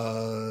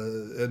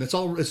and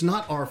it's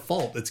not our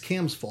fault; it's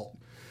Cam's fault.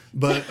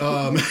 But It's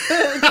all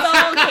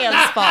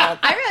Cam's fault.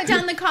 I wrote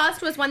down the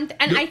cost was and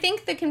I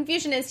think the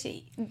confusion is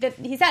that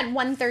he said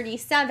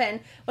 $1.37,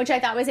 which I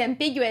thought was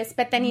ambiguous,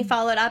 but then he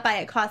followed up by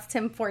it costs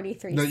him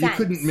 43 no, cents. you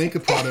couldn't make a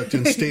product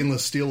in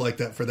stainless steel like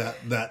that for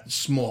that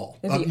small.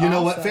 That'd be You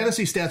know what? awesome.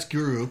 Fantasy Stats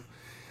Guru.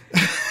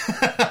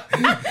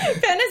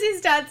 Fantasy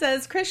Stat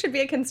says Chris should be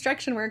a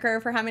construction worker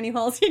for how many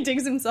holes he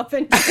digs himself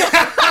into.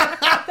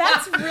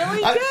 That's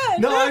really good.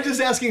 No, I'm just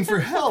asking for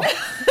help.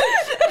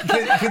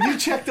 Can you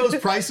check those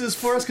prices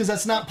for us? Because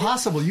that's not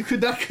possible. You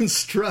could not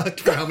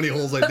construct for how many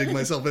holes I dig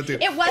myself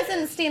into. It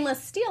wasn't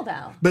stainless steel,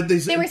 though. But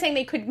they were saying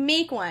they could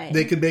make one.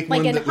 They could make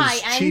like one a that was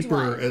high-end cheaper.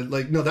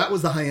 one. No, that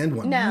was the high-end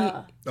one.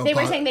 No. Oh, They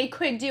were saying they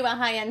could do a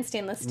high-end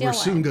stainless steel We're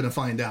one. soon going to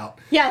find out.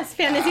 Yes,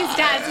 Fantasy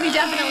Stats. We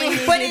definitely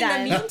need But you in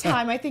then. the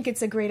meantime, I think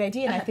it's a great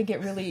idea, and I think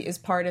it really is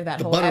part of that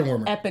The whole butter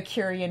warmer.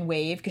 Epicurean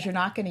wave, because you're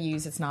not going to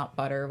use it's not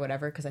butter or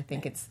whatever, because I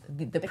think it's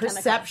the chemicals.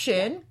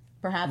 perception,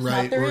 perhaps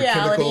Right, not the or reality,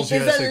 chemicals, is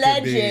yes, it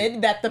could be.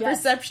 alleged, that the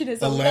perception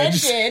is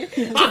Alleged. alleged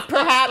to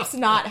perhaps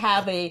not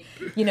have a,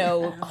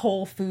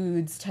 Whole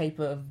Foods type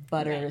of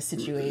butter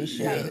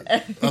situation.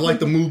 I like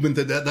the movement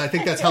that I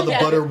think that's how the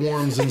butter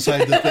warms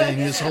inside the thing.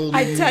 This whole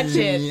I touch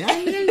it,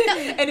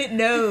 and it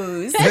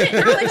knows.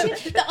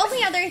 The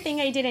only other thing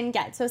I didn't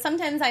get, so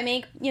sometimes I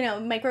make,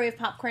 microwave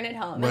popcorn at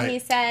home, Right. and he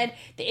said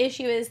the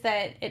issue is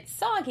that it's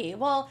soggy.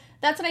 Well,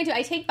 that's what I do.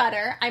 I take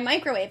butter, I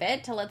microwave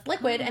it till it's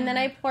liquid, and then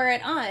I pour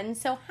it on.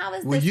 So how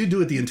is Well, this you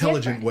do it the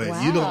intelligent way.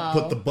 different? You don't Wow.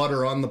 put the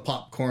butter on the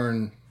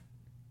popcorn.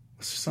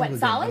 What,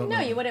 solid? No,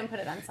 you wouldn't put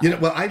it on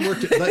solid. Well, I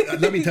worked.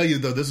 Let me tell you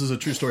though, this is a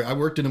true story. I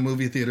worked in a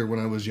movie theater when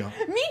I was young.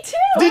 Me too!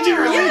 Did you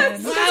really?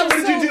 Yes! Wow, what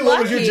did you do?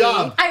 What was your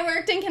job? I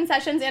worked in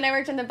concessions and I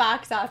worked in the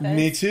box office.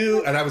 Me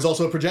too, and I was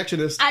also a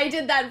projectionist. I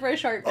did that for a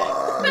short bit.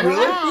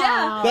 Really?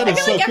 Yeah. That I is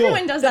feel so like cool.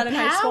 everyone does that in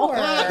high school.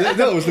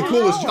 No, it was the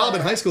coolest job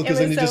in high school because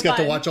It then was you just so got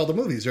to fun. watch all the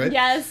movies, right?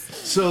 Yes.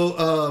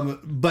 So,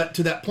 but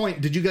to that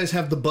point, did you guys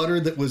have the butter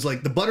that was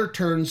like the butter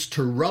turns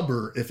to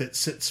rubber if it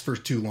sits for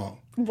too long?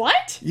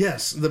 What?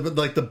 Yes, the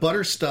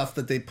butter stuff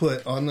that they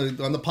put on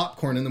the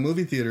popcorn in the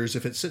movie theaters.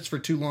 If it sits for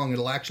too long,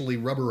 it'll actually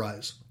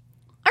rubberize.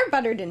 Our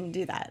butter didn't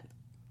do that.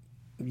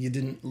 You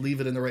didn't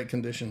leave it in the right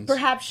conditions.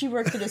 Perhaps you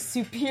worked at a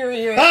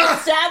superior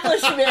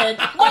establishment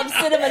of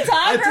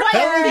cinematography. I'm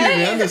telling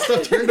you, man, this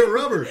stuff turned to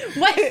rubber.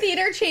 What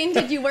theater chain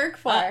did you work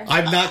for?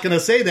 I'm not going to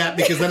say that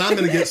because then I'm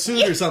going to get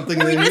sued or something.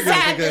 And then you're going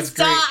to think that's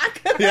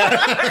great.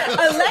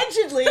 Yeah,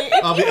 Allegedly.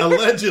 I'll be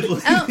allegedly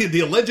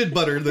the alleged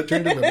butter that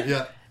turned to rubber.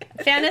 Yeah,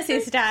 Fantasy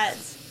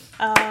Stats.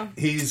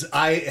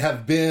 I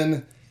have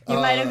been. You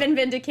might have been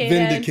vindicated.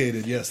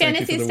 Vindicated, yes.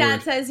 Fantasy thank you for the Stat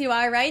word. says you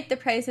are right. The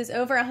price is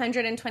over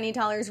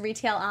 $120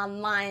 retail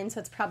online, so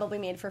it's probably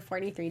made for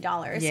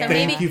 $43. Yeah. So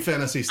maybe Thank you,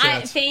 Fantasy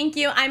Stats. thank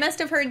you. I must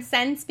have heard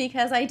cents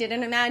because I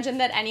didn't imagine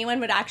that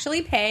anyone would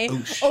actually pay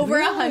Oosh. over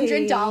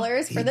Really?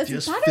 $100 for He this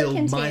just butter filled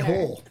container. my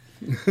hole.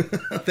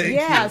 Thank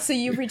Yeah, you. so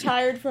you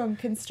retired from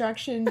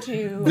construction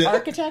to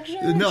architecture?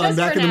 No, I'm Just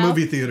back for in the now.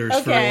 movie theaters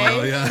for a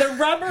while. Yeah, The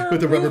rubber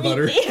With the rubber movie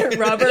butter. theater,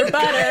 rubber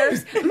butter.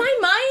 My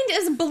mind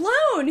is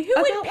blown. Who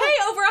would About pay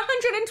over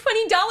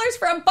 $120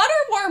 for a butter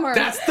warmer?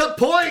 that's the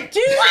point.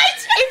 Dude,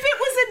 if it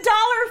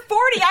was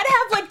 $1.40, I'd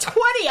have like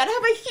 20. I'd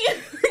have a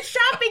huge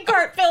shopping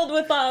cart filled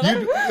with them.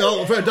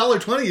 For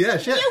 $1.20, yeah,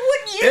 shit. Yeah,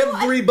 wouldn't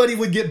you? Everybody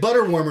would get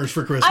butter warmers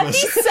for I'd be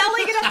Christmas.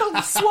 selling it at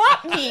the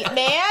swap meet,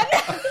 man.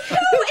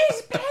 Who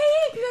is paying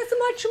this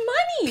much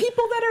money?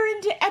 People that are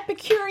into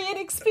Epicurean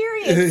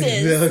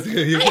experiences. Yeah,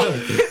 there you go.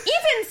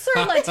 Even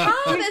Sur La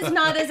Table is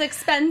not as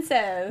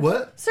expensive.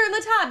 What? Sur La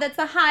Table, that's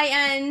a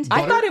high-end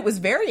I thought it was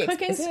very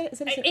cooking.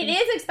 expensive. It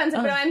is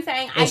expensive, but I'm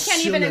saying I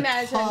can't even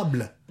imagine.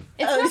 Table.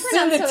 It's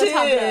not pronounced Sur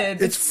La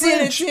Table. It's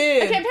French. Okay,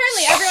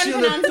 apparently everyone Sur la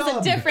pronounces table.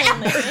 it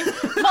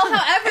differently. Well,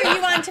 however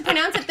you want to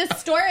pronounce it, the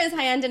store is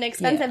high-end and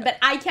expensive, Yeah. but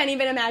I can't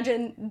even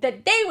imagine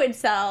that they would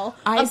sell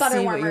I a butter see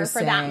what warmer you're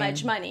for that saying.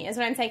 much money, is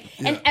what I'm saying.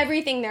 And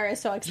everything there is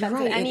so expensive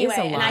right, it is anyway,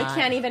 a and I lot.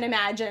 can't even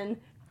imagine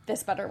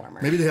this butter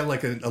warmer. Maybe they have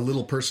like a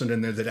little person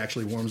in there that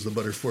actually warms the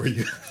butter for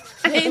you.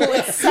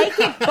 With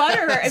psychic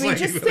butter. I mean, Psychic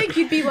just think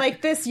you'd be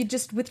like this. You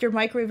just, with your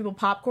microwavable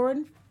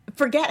popcorn,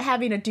 forget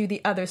having to do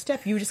the other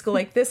step. You would just go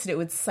like this, and it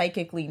would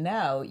psychically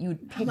know. You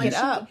would pick it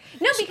up.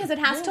 No, because it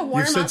has to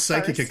warm You've up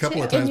said psychic first, a couple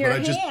too. of times, In but your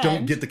I just hand.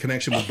 don't get the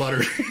connection with butter.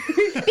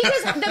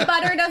 Because the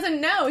butter doesn't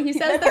know. He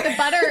says that the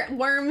butter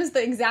worms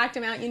the exact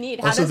amount you need.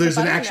 How Also, does the there's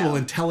an butter actual know?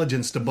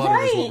 intelligence to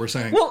butter, is what we're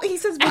saying. Well, he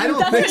says I don't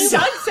that's think what he so.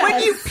 says.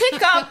 When you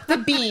pick up the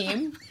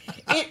beam,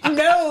 it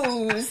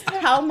knows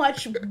how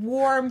much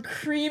warm,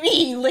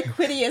 creamy,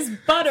 liquidious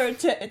butter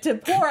to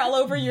pour all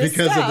over your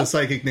Because stuff. of the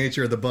psychic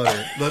nature of the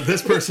butter. But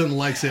this person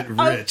likes it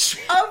rich.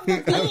 Of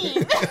the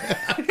beam.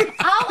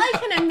 All I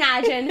can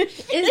imagine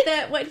is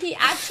that what he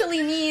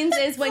actually means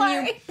is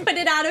when you put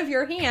it out of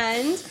your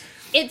hand,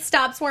 it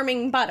stops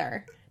warming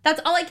butter.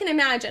 That's all I can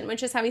imagine,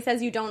 which is how he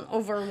says you don't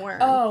overwarm.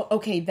 Oh,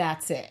 okay,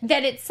 that's it.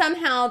 That it's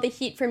somehow the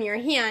heat from your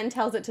hand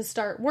tells it to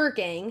start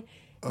working.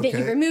 Okay. That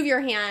you remove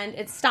your hand,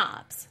 it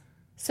stops.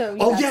 So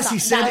oh, yes, he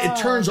said it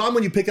turns on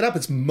when you pick it up.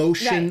 It's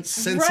motion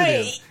sensitive.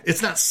 Right.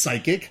 It's not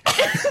psychic.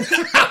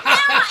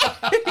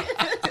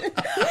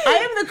 I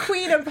am the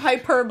queen of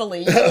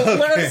hyperbole. You'll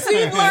learn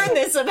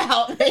this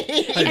about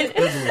me.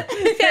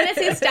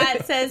 Fantasy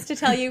Stat says to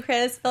tell you,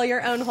 Chris, fill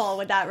your own hole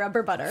with that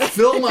rubber butter.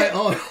 Fill my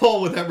own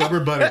hole with that rubber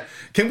butter.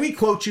 Can we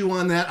quote you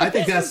on that? I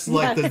think that's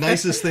like the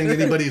nicest thing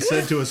anybody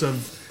said to us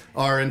of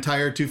our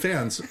entire 2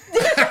 fans.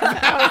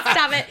 Oh,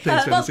 stop it.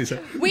 Thanks,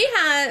 we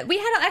had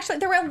actually,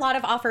 there were a lot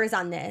of offers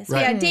on this. Right.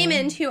 We had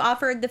Damon, who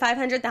offered the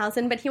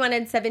 $500,000, but he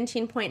wanted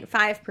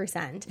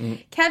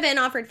 17.5%. Kevin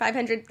offered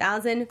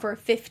 $500,000 for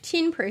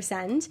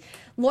 15%.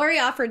 Lori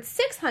offered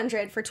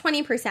 $600,000 for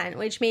 20%,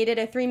 which made it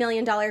a $3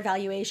 million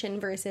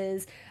valuation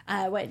versus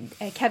what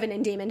Kevin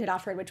and Damon had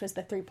offered, which was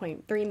the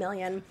 $3.3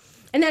 million.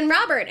 And then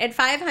Robert at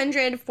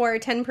 $500,000 for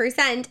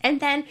 10%. And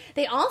then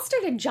they all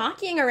started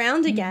jockeying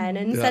around again.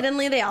 And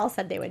suddenly they all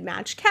said they would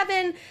match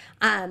Kevin.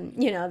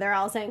 They're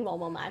all saying, well,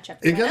 we'll match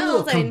everyone else. It got a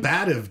little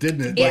combative,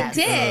 didn't it? It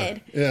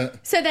did. Yeah.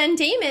 So then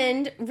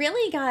Damon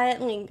really got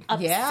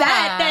upset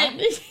that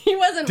he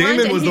wasn't Damon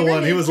wanted. was the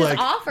one. He was like,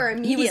 offer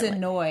immediately. He was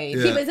annoyed.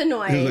 Yeah. He was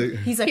annoyed.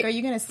 He's like, are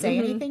you going to say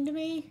anything to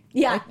me?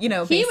 Yeah.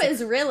 He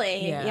was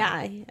really,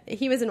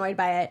 he was annoyed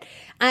by it.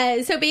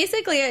 So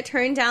basically it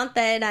turned out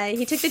that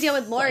he took the deal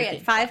with Lori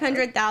at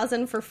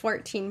 $500,000 for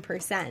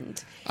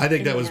 14%. I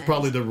think that was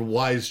probably the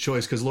wise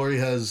choice because Lori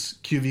has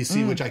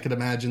QVC, which I could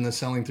imagine the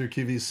selling through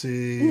QVC.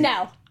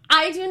 No.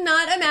 I do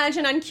not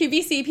imagine on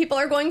QVC people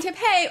are going to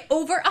pay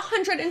over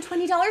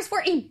 $120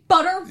 for a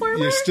butter warmer.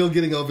 You're still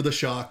getting over the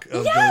shock.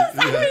 Of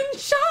I'm in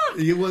shock.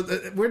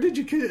 Where did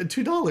you get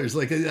 $2?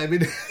 Like, I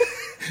mean...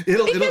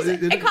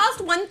 It cost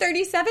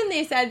 $137,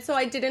 they said, so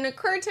it didn't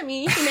occur to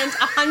me he meant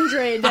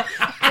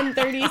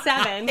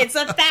 $137. It's $1,037. That's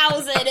what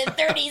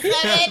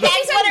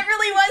it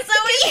really was,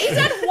 Zoe. He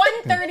said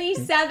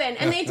 $137,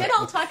 and they did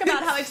all talk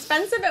about how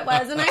expensive it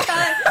was, and I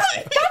thought,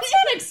 that's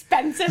not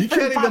expensive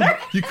for butter.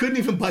 You couldn't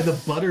even buy the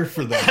butter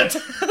for that.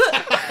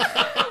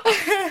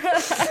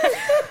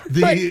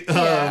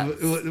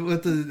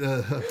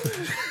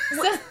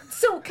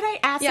 So can I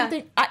ask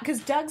something?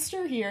 Because Doug's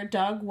still here.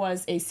 Doug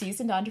was a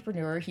seasoned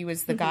entrepreneur. He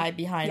was the guy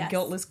behind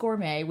Guiltless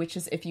Gourmet, which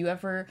is if you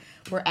ever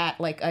were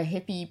at like a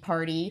hippie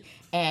party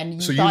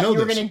and you thought you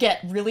were going to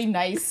get really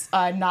nice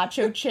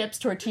nacho chips,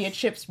 tortilla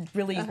chips,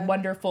 really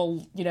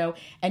wonderful,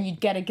 and you'd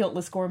get a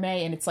Guiltless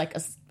Gourmet, and it's like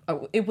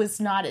it was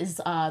not as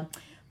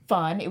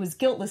fun. It was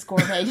Guiltless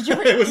Gourmet. Did you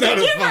ever? It was not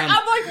as fun.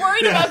 I'm like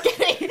worried about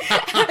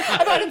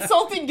about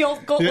insulting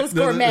Guiltless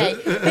Gourmet.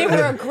 They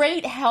were a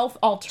great health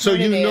alternative. So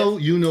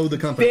you know the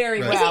company very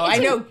well. I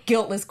know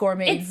Guiltless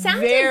Gourmet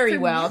very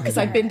well because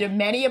I've been to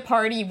many a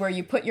party where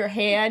you put your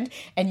hand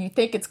and you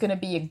think it's going to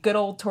be a good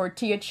old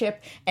tortilla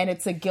chip, and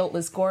it's a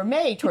Guiltless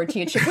Gourmet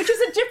tortilla chip, which is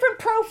a different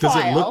profile.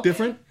 Does it look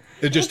different?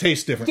 It just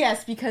tastes different.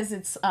 Yes, because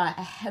it's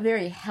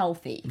very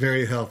healthy.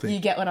 Very healthy. You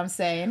get what I'm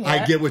saying? Yeah?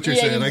 I get what you're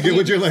saying. I get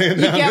what you're laying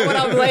down. You get what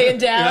I'm laying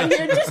down.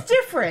 You're just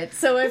different.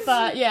 So if,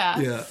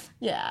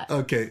 Yeah.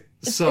 Okay.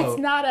 So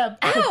it's not a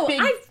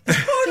big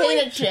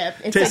potato chip.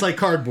 It tastes like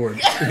cardboard.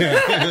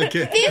 Yeah,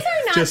 okay. These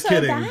are not just so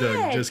kidding, bad.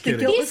 Doug. Just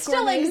kidding. These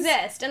still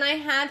exist, and I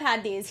have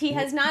had these. He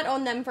has not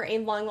owned them for a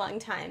long, long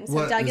time,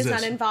 so Doug is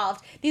not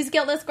involved. These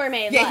Guiltless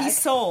Gourmet. Yeah, he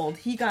sold.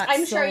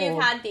 I'm sure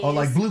you've had these. Oh,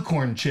 like blue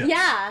corn chips.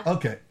 Yeah.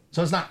 Okay.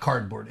 So it's not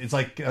cardboard. It's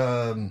like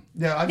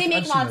they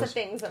make lots of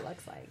things. It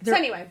looks like. So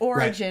anyway,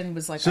 origin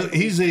was like. So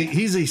he's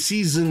a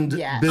seasoned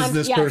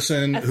business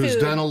person who's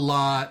done a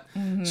lot.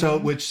 Mm-hmm. So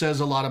which says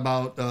a lot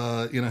about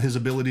his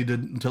ability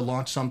to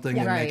launch something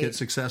and make it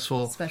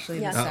successful. Especially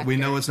in the sector. We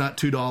know it's not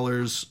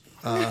 $2.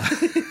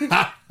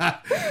 I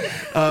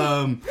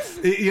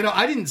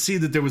didn't see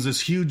that there was this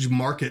huge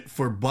market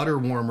for butter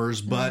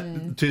warmers,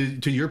 but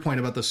to your point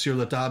about the sur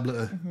la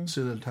table,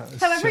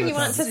 however you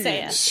want to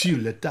say it, sur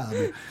la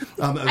table.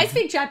 I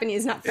speak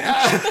Japanese, not French.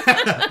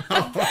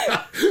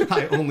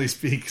 I only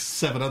speak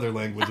 7 other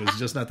languages,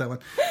 just not that one.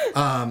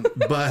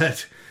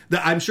 But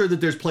I'm sure that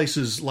there's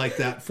places like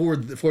that for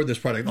this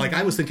product. Like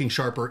I was thinking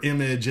Sharper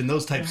Image and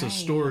those types of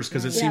stores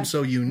because it seems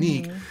so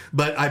unique.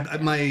 But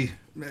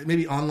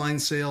maybe online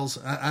sales.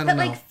 I don't know.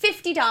 But like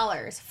 $50,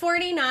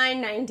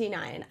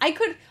 $49.99. I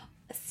could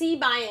see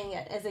buying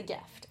it as a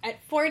gift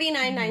at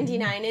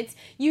 $49.99. It's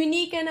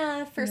unique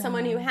enough for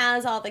someone who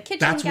has all the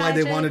kitchen. That's gadgets.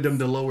 why they wanted them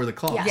to lower the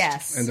cost.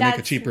 Yes, and to make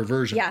a cheaper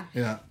version.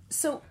 Yeah.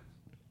 So.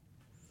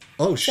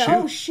 Oh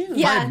shoot!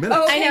 Yeah. 5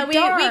 minutes. I know we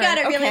got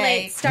a really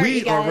late start.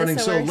 We are running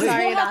so late.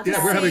 Sorry about that.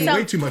 Yeah, we're having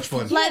way too much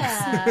fun. So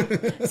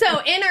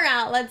in or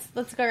out?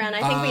 Let's go around.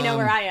 I think we know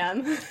where I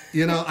am.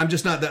 I'm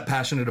just not that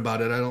passionate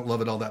about it. I don't love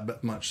it all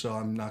that much, so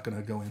I'm not going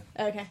to go in.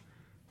 Okay.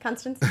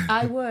 Constance?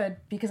 I would,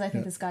 because I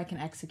think this guy can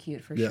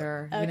execute for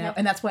sure. You know,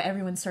 and that's why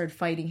everyone started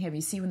fighting him.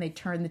 You see, when they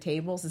turn the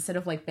tables, instead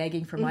of like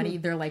begging for money,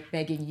 they're like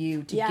begging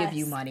you to give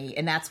you money,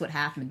 and that's what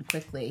happened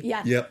quickly.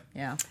 Yeah. Yep.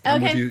 Yeah.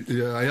 I'm with you.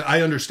 Yeah,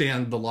 I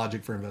understand the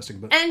logic for investing,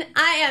 but And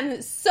I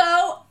am so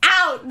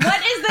out.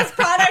 What is this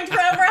product for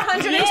over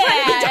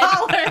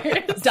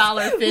 $120?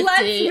 $1.50.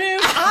 Let's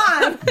move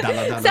on.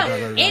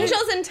 dollar.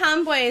 Angels and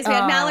Tomboys. We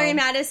had Mallory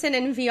Madison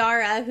and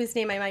Viara, whose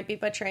name I might be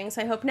butchering,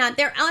 so I hope not.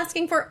 They're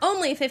asking for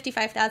only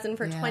 $55,000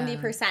 for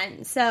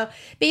 20%. So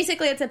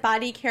basically, it's a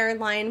body care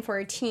line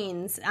for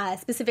teens,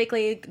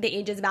 specifically the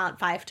ages about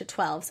 5 to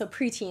 12, so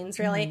preteens,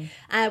 really,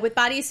 with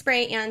body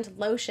spray and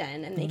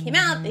lotion. And they came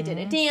out, they did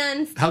a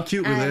dance. How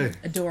cute were they?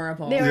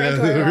 Adorable. They were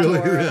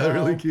adorable.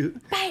 Really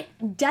cute. But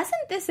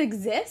doesn't this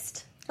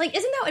exist? Like,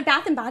 isn't that what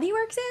Bath and Body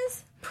Works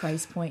is?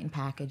 Price point and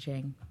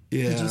packaging.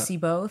 Yeah. Did you see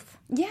both?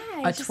 Yeah.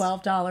 A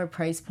 $12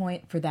 price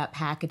point for that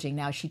packaging.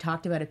 Now, she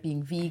talked about it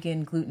being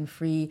vegan,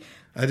 gluten-free.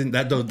 I didn't.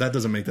 That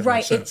doesn't make that Right.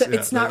 much sense.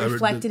 It's not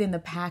reflected in the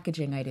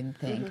packaging, I didn't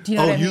think. Do you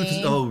know what I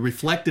mean?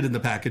 Reflected in the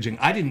packaging.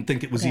 I didn't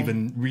think it was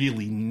even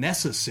really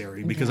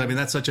necessary because, I mean,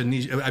 that's such a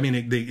niche. I mean,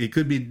 it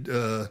could be...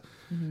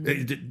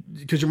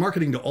 because you're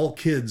marketing to all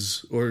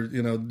kids, or,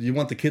 you know, you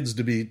want the kids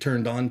to be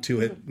turned on to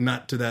it,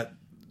 not to that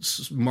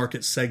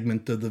market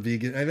segment of the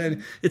vegan. I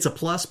mean, it's a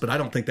plus, but I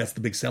don't think that's the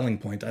big selling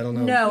point. I don't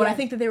know. No, and I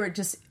think that they were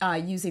just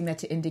using that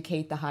to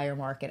indicate the higher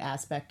market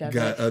aspect of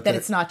it. That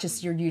it's not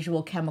just your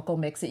usual chemical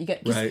mix that you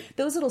get. Right.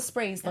 Those little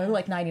sprays, they're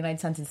like 99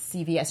 cents in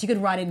CVS. You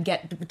could run and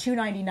get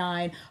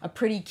 $2.99, a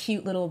pretty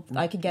cute little,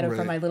 I could get it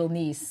for my little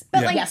niece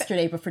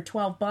yesterday, but for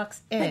 $12. But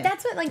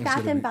that's what like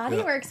Bath and Body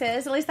Works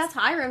is. At least that's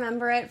how I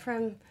remember it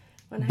from...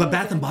 But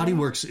Bath and Body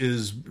Works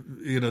is,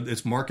 you know,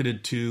 it's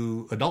marketed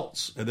to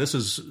adults. And this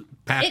is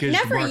packaged. It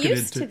never marketed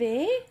used to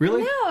be.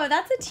 Really? No,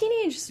 that's a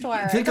teenage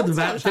store. Think of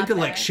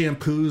like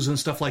shampoos and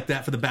stuff like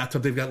that for the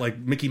bathtub. They've got like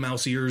Mickey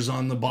Mouse ears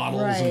on the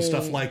bottles and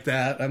stuff like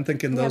that. I'm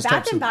thinking those types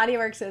Bath and Body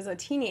Works is a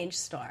teenage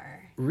store.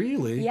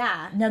 Really?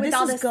 Yeah. Now with this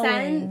all is the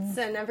going scents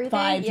and everything.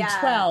 5 to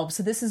 12,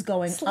 so this is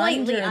going Slightly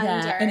under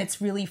that, under. and it's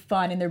really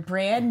fun. And their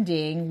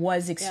branding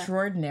was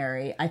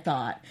extraordinary. I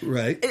thought,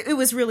 right? It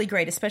was really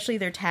great, especially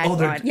their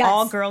tagline. Yes.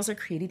 All girls are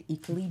created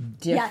equally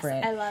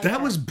different. Yes, I love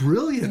That was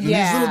brilliant. Yeah.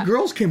 And these little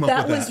girls came up with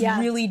that. That was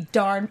really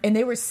darn, and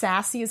they were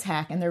sassy as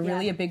heck, and they're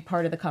really a big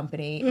part of the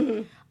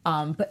company.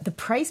 But the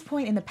price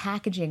point and the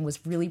packaging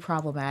was really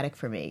problematic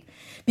for me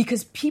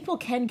because people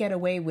can get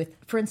away with,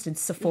 for instance,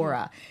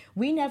 Sephora.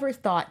 We never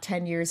thought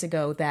 10 years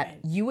ago that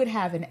you would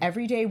have an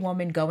everyday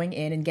woman going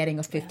in and getting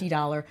a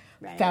 $50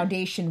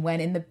 foundation when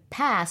in the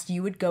past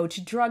you would go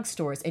to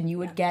drugstores and you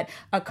would get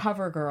a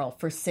CoverGirl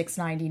for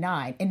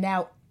 $6.99. And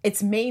now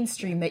it's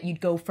mainstream that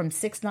you'd go from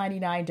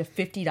 $6.99 to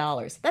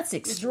 $50. That's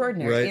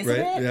extraordinary, isn't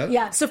it?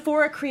 Yeah.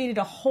 Sephora created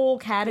a whole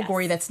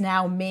category that's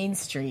now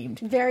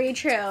mainstreamed. Very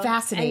true.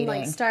 Fascinating. And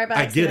like Starbucks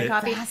I get and it.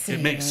 coffee. It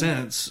makes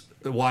sense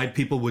why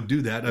people would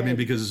do that. I mean,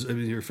 because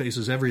your face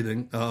is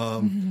everything.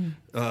 But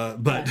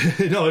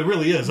no, it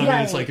really is. I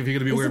mean, it's like if you're going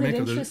to be wearing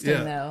makeup.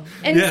 Interesting, though.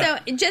 And so,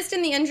 just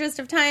in the interest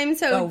of time,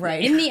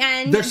 in the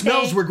end, their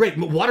smells were great.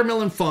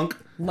 Watermelon funk.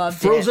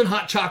 Loved frozen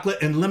hot chocolate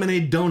and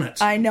lemonade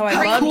donuts. I know,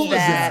 How loved cool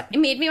that. It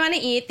made me want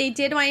to eat. They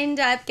did wind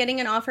up getting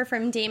an offer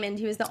from Damon.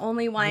 He was the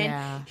only one.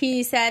 Yeah.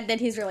 He said that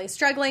he's really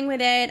struggling with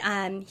it.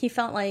 He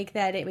felt like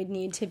that it would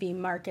need to be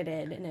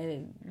marketed in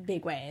a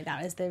big way.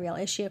 That was the real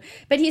issue.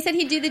 But he said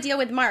he'd do the deal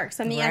with Mark.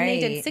 So in the end, they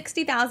did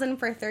 $60,000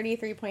 for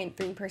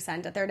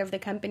 33.3%. A third of the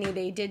company.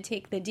 They did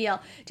take the deal.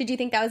 Did you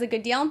think that was a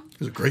good deal? It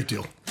was a great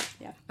deal.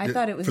 Yeah. I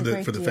thought it was a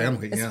great for deal. the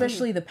family,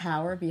 especially the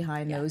power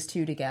behind those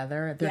two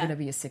together. They're going to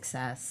be a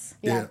success.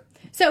 Yeah.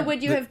 So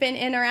would you have been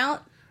in or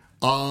out?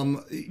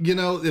 You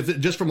know, if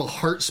just from a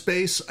heart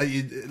space,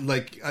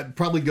 I'd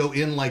probably go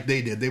in like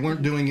they did. They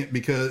weren't doing it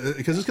because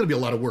it's going to be a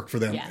lot of work for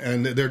them,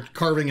 and they're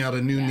carving out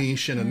a new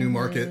niche and a new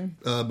market.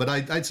 But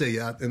I'd say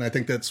and I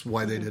think that's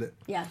why they did it.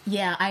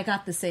 Yeah, I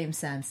got the same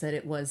sense that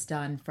it was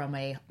done from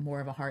a more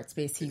of a heart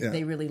space.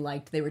 They really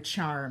liked. They were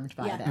charmed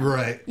by that.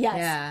 Right.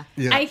 Yes.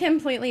 Yeah. I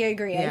completely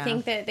agree. I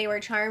think that they were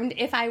charmed.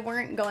 If I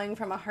weren't going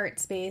from a heart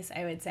space,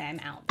 I would say I'm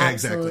out.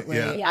 Absolutely.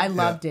 Exactly. Yeah. I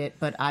loved it,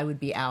 but I would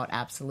be out.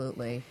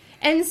 Absolutely.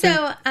 And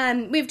so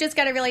we've just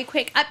got a really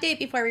quick update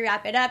before we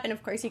wrap it up. And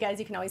of course, you guys,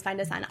 you can always find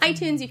us on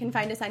iTunes. You can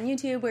find us on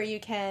YouTube where you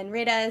can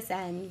rate us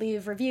and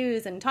leave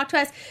reviews and talk to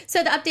us.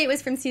 So the update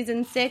was from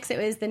season 6. It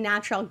was the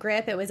Natural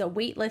Grip. It was a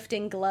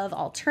weightlifting glove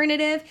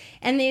alternative.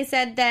 And they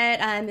said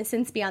that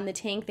since Beyond the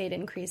Tank, they'd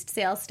increased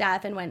sales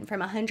staff and went from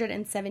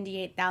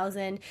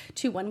 178,000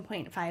 to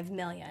 1.5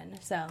 million.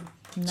 So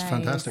it's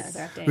fantastic.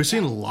 We've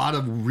seen a lot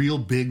of real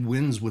big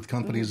wins with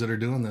companies that are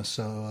doing this.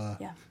 So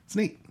it's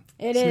neat.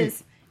 It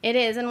is. It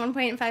is, and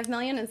 $1.5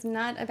 million is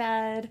not a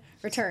bad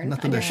return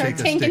Nothing on to your Shark shake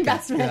a Tank stick at.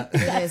 investment.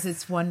 Yeah. It is.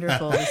 It's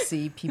wonderful to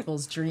see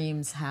people's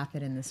dreams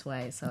happen in this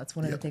way. So it's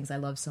one of the things I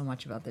love so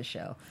much about this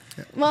show.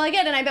 Well,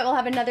 again, and I bet we'll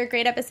have another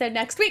great episode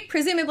next week.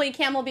 Presumably,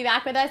 Cam will be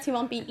back with us. He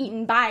won't be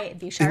eaten by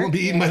the shark. He won't be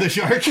eaten by the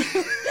shark.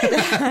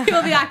 He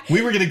will be back.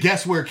 We were going to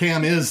guess where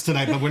Cam is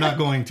tonight, but we're not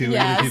going to.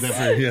 Yes. We're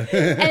gonna keep that for-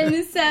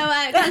 And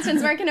so,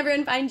 Constance, where can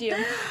everyone find you?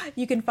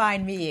 You can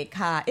find me at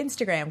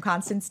Instagram,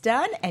 Constance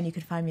Dunn, and you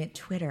can find me at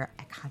Twitter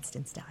at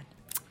Constance Dunn.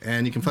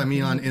 And you can find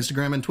me on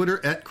Instagram and Twitter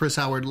at Chris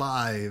Howard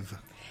Live.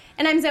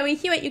 And I'm Zoe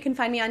Hewitt. You can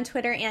find me on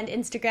Twitter and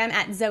Instagram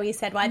at Zoe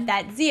Said What.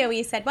 That's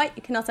Zoe Said What.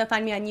 You can also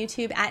find me on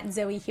YouTube at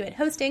Zoe Hewitt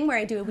Hosting, where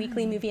I do a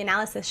weekly movie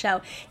analysis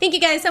show. Thank you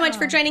guys so much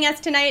for joining us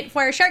tonight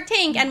for Shark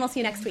Tank, and we'll see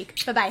you next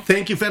week. Bye-bye.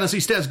 Thank you, Fantasy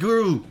Stats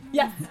Guru.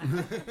 Yes.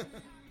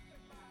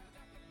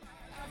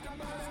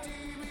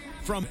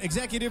 From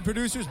executive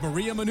producers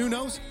Maria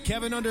Menounos,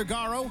 Kevin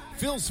Undergaro,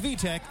 Phil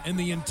Svitek, and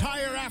the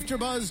entire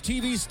AfterBuzz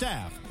TV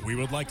staff, we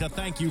would like to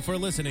thank you for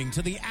listening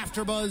to the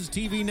AfterBuzz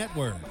TV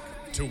network.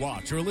 To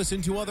watch or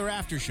listen to other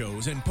after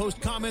shows and post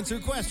comments or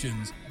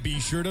questions, be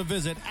sure to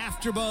visit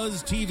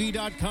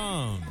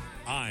AfterBuzzTV.com.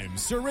 I'm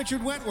Sir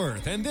Richard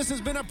Wentworth, and this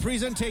has been a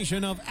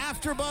presentation of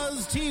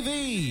AfterBuzz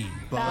TV.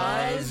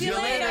 Buzz you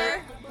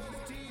later.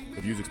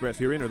 The views expressed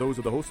herein are those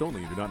of the hosts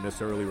only and do not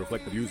necessarily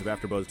reflect the views of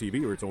AfterBuzz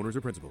TV or its owners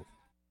or principals.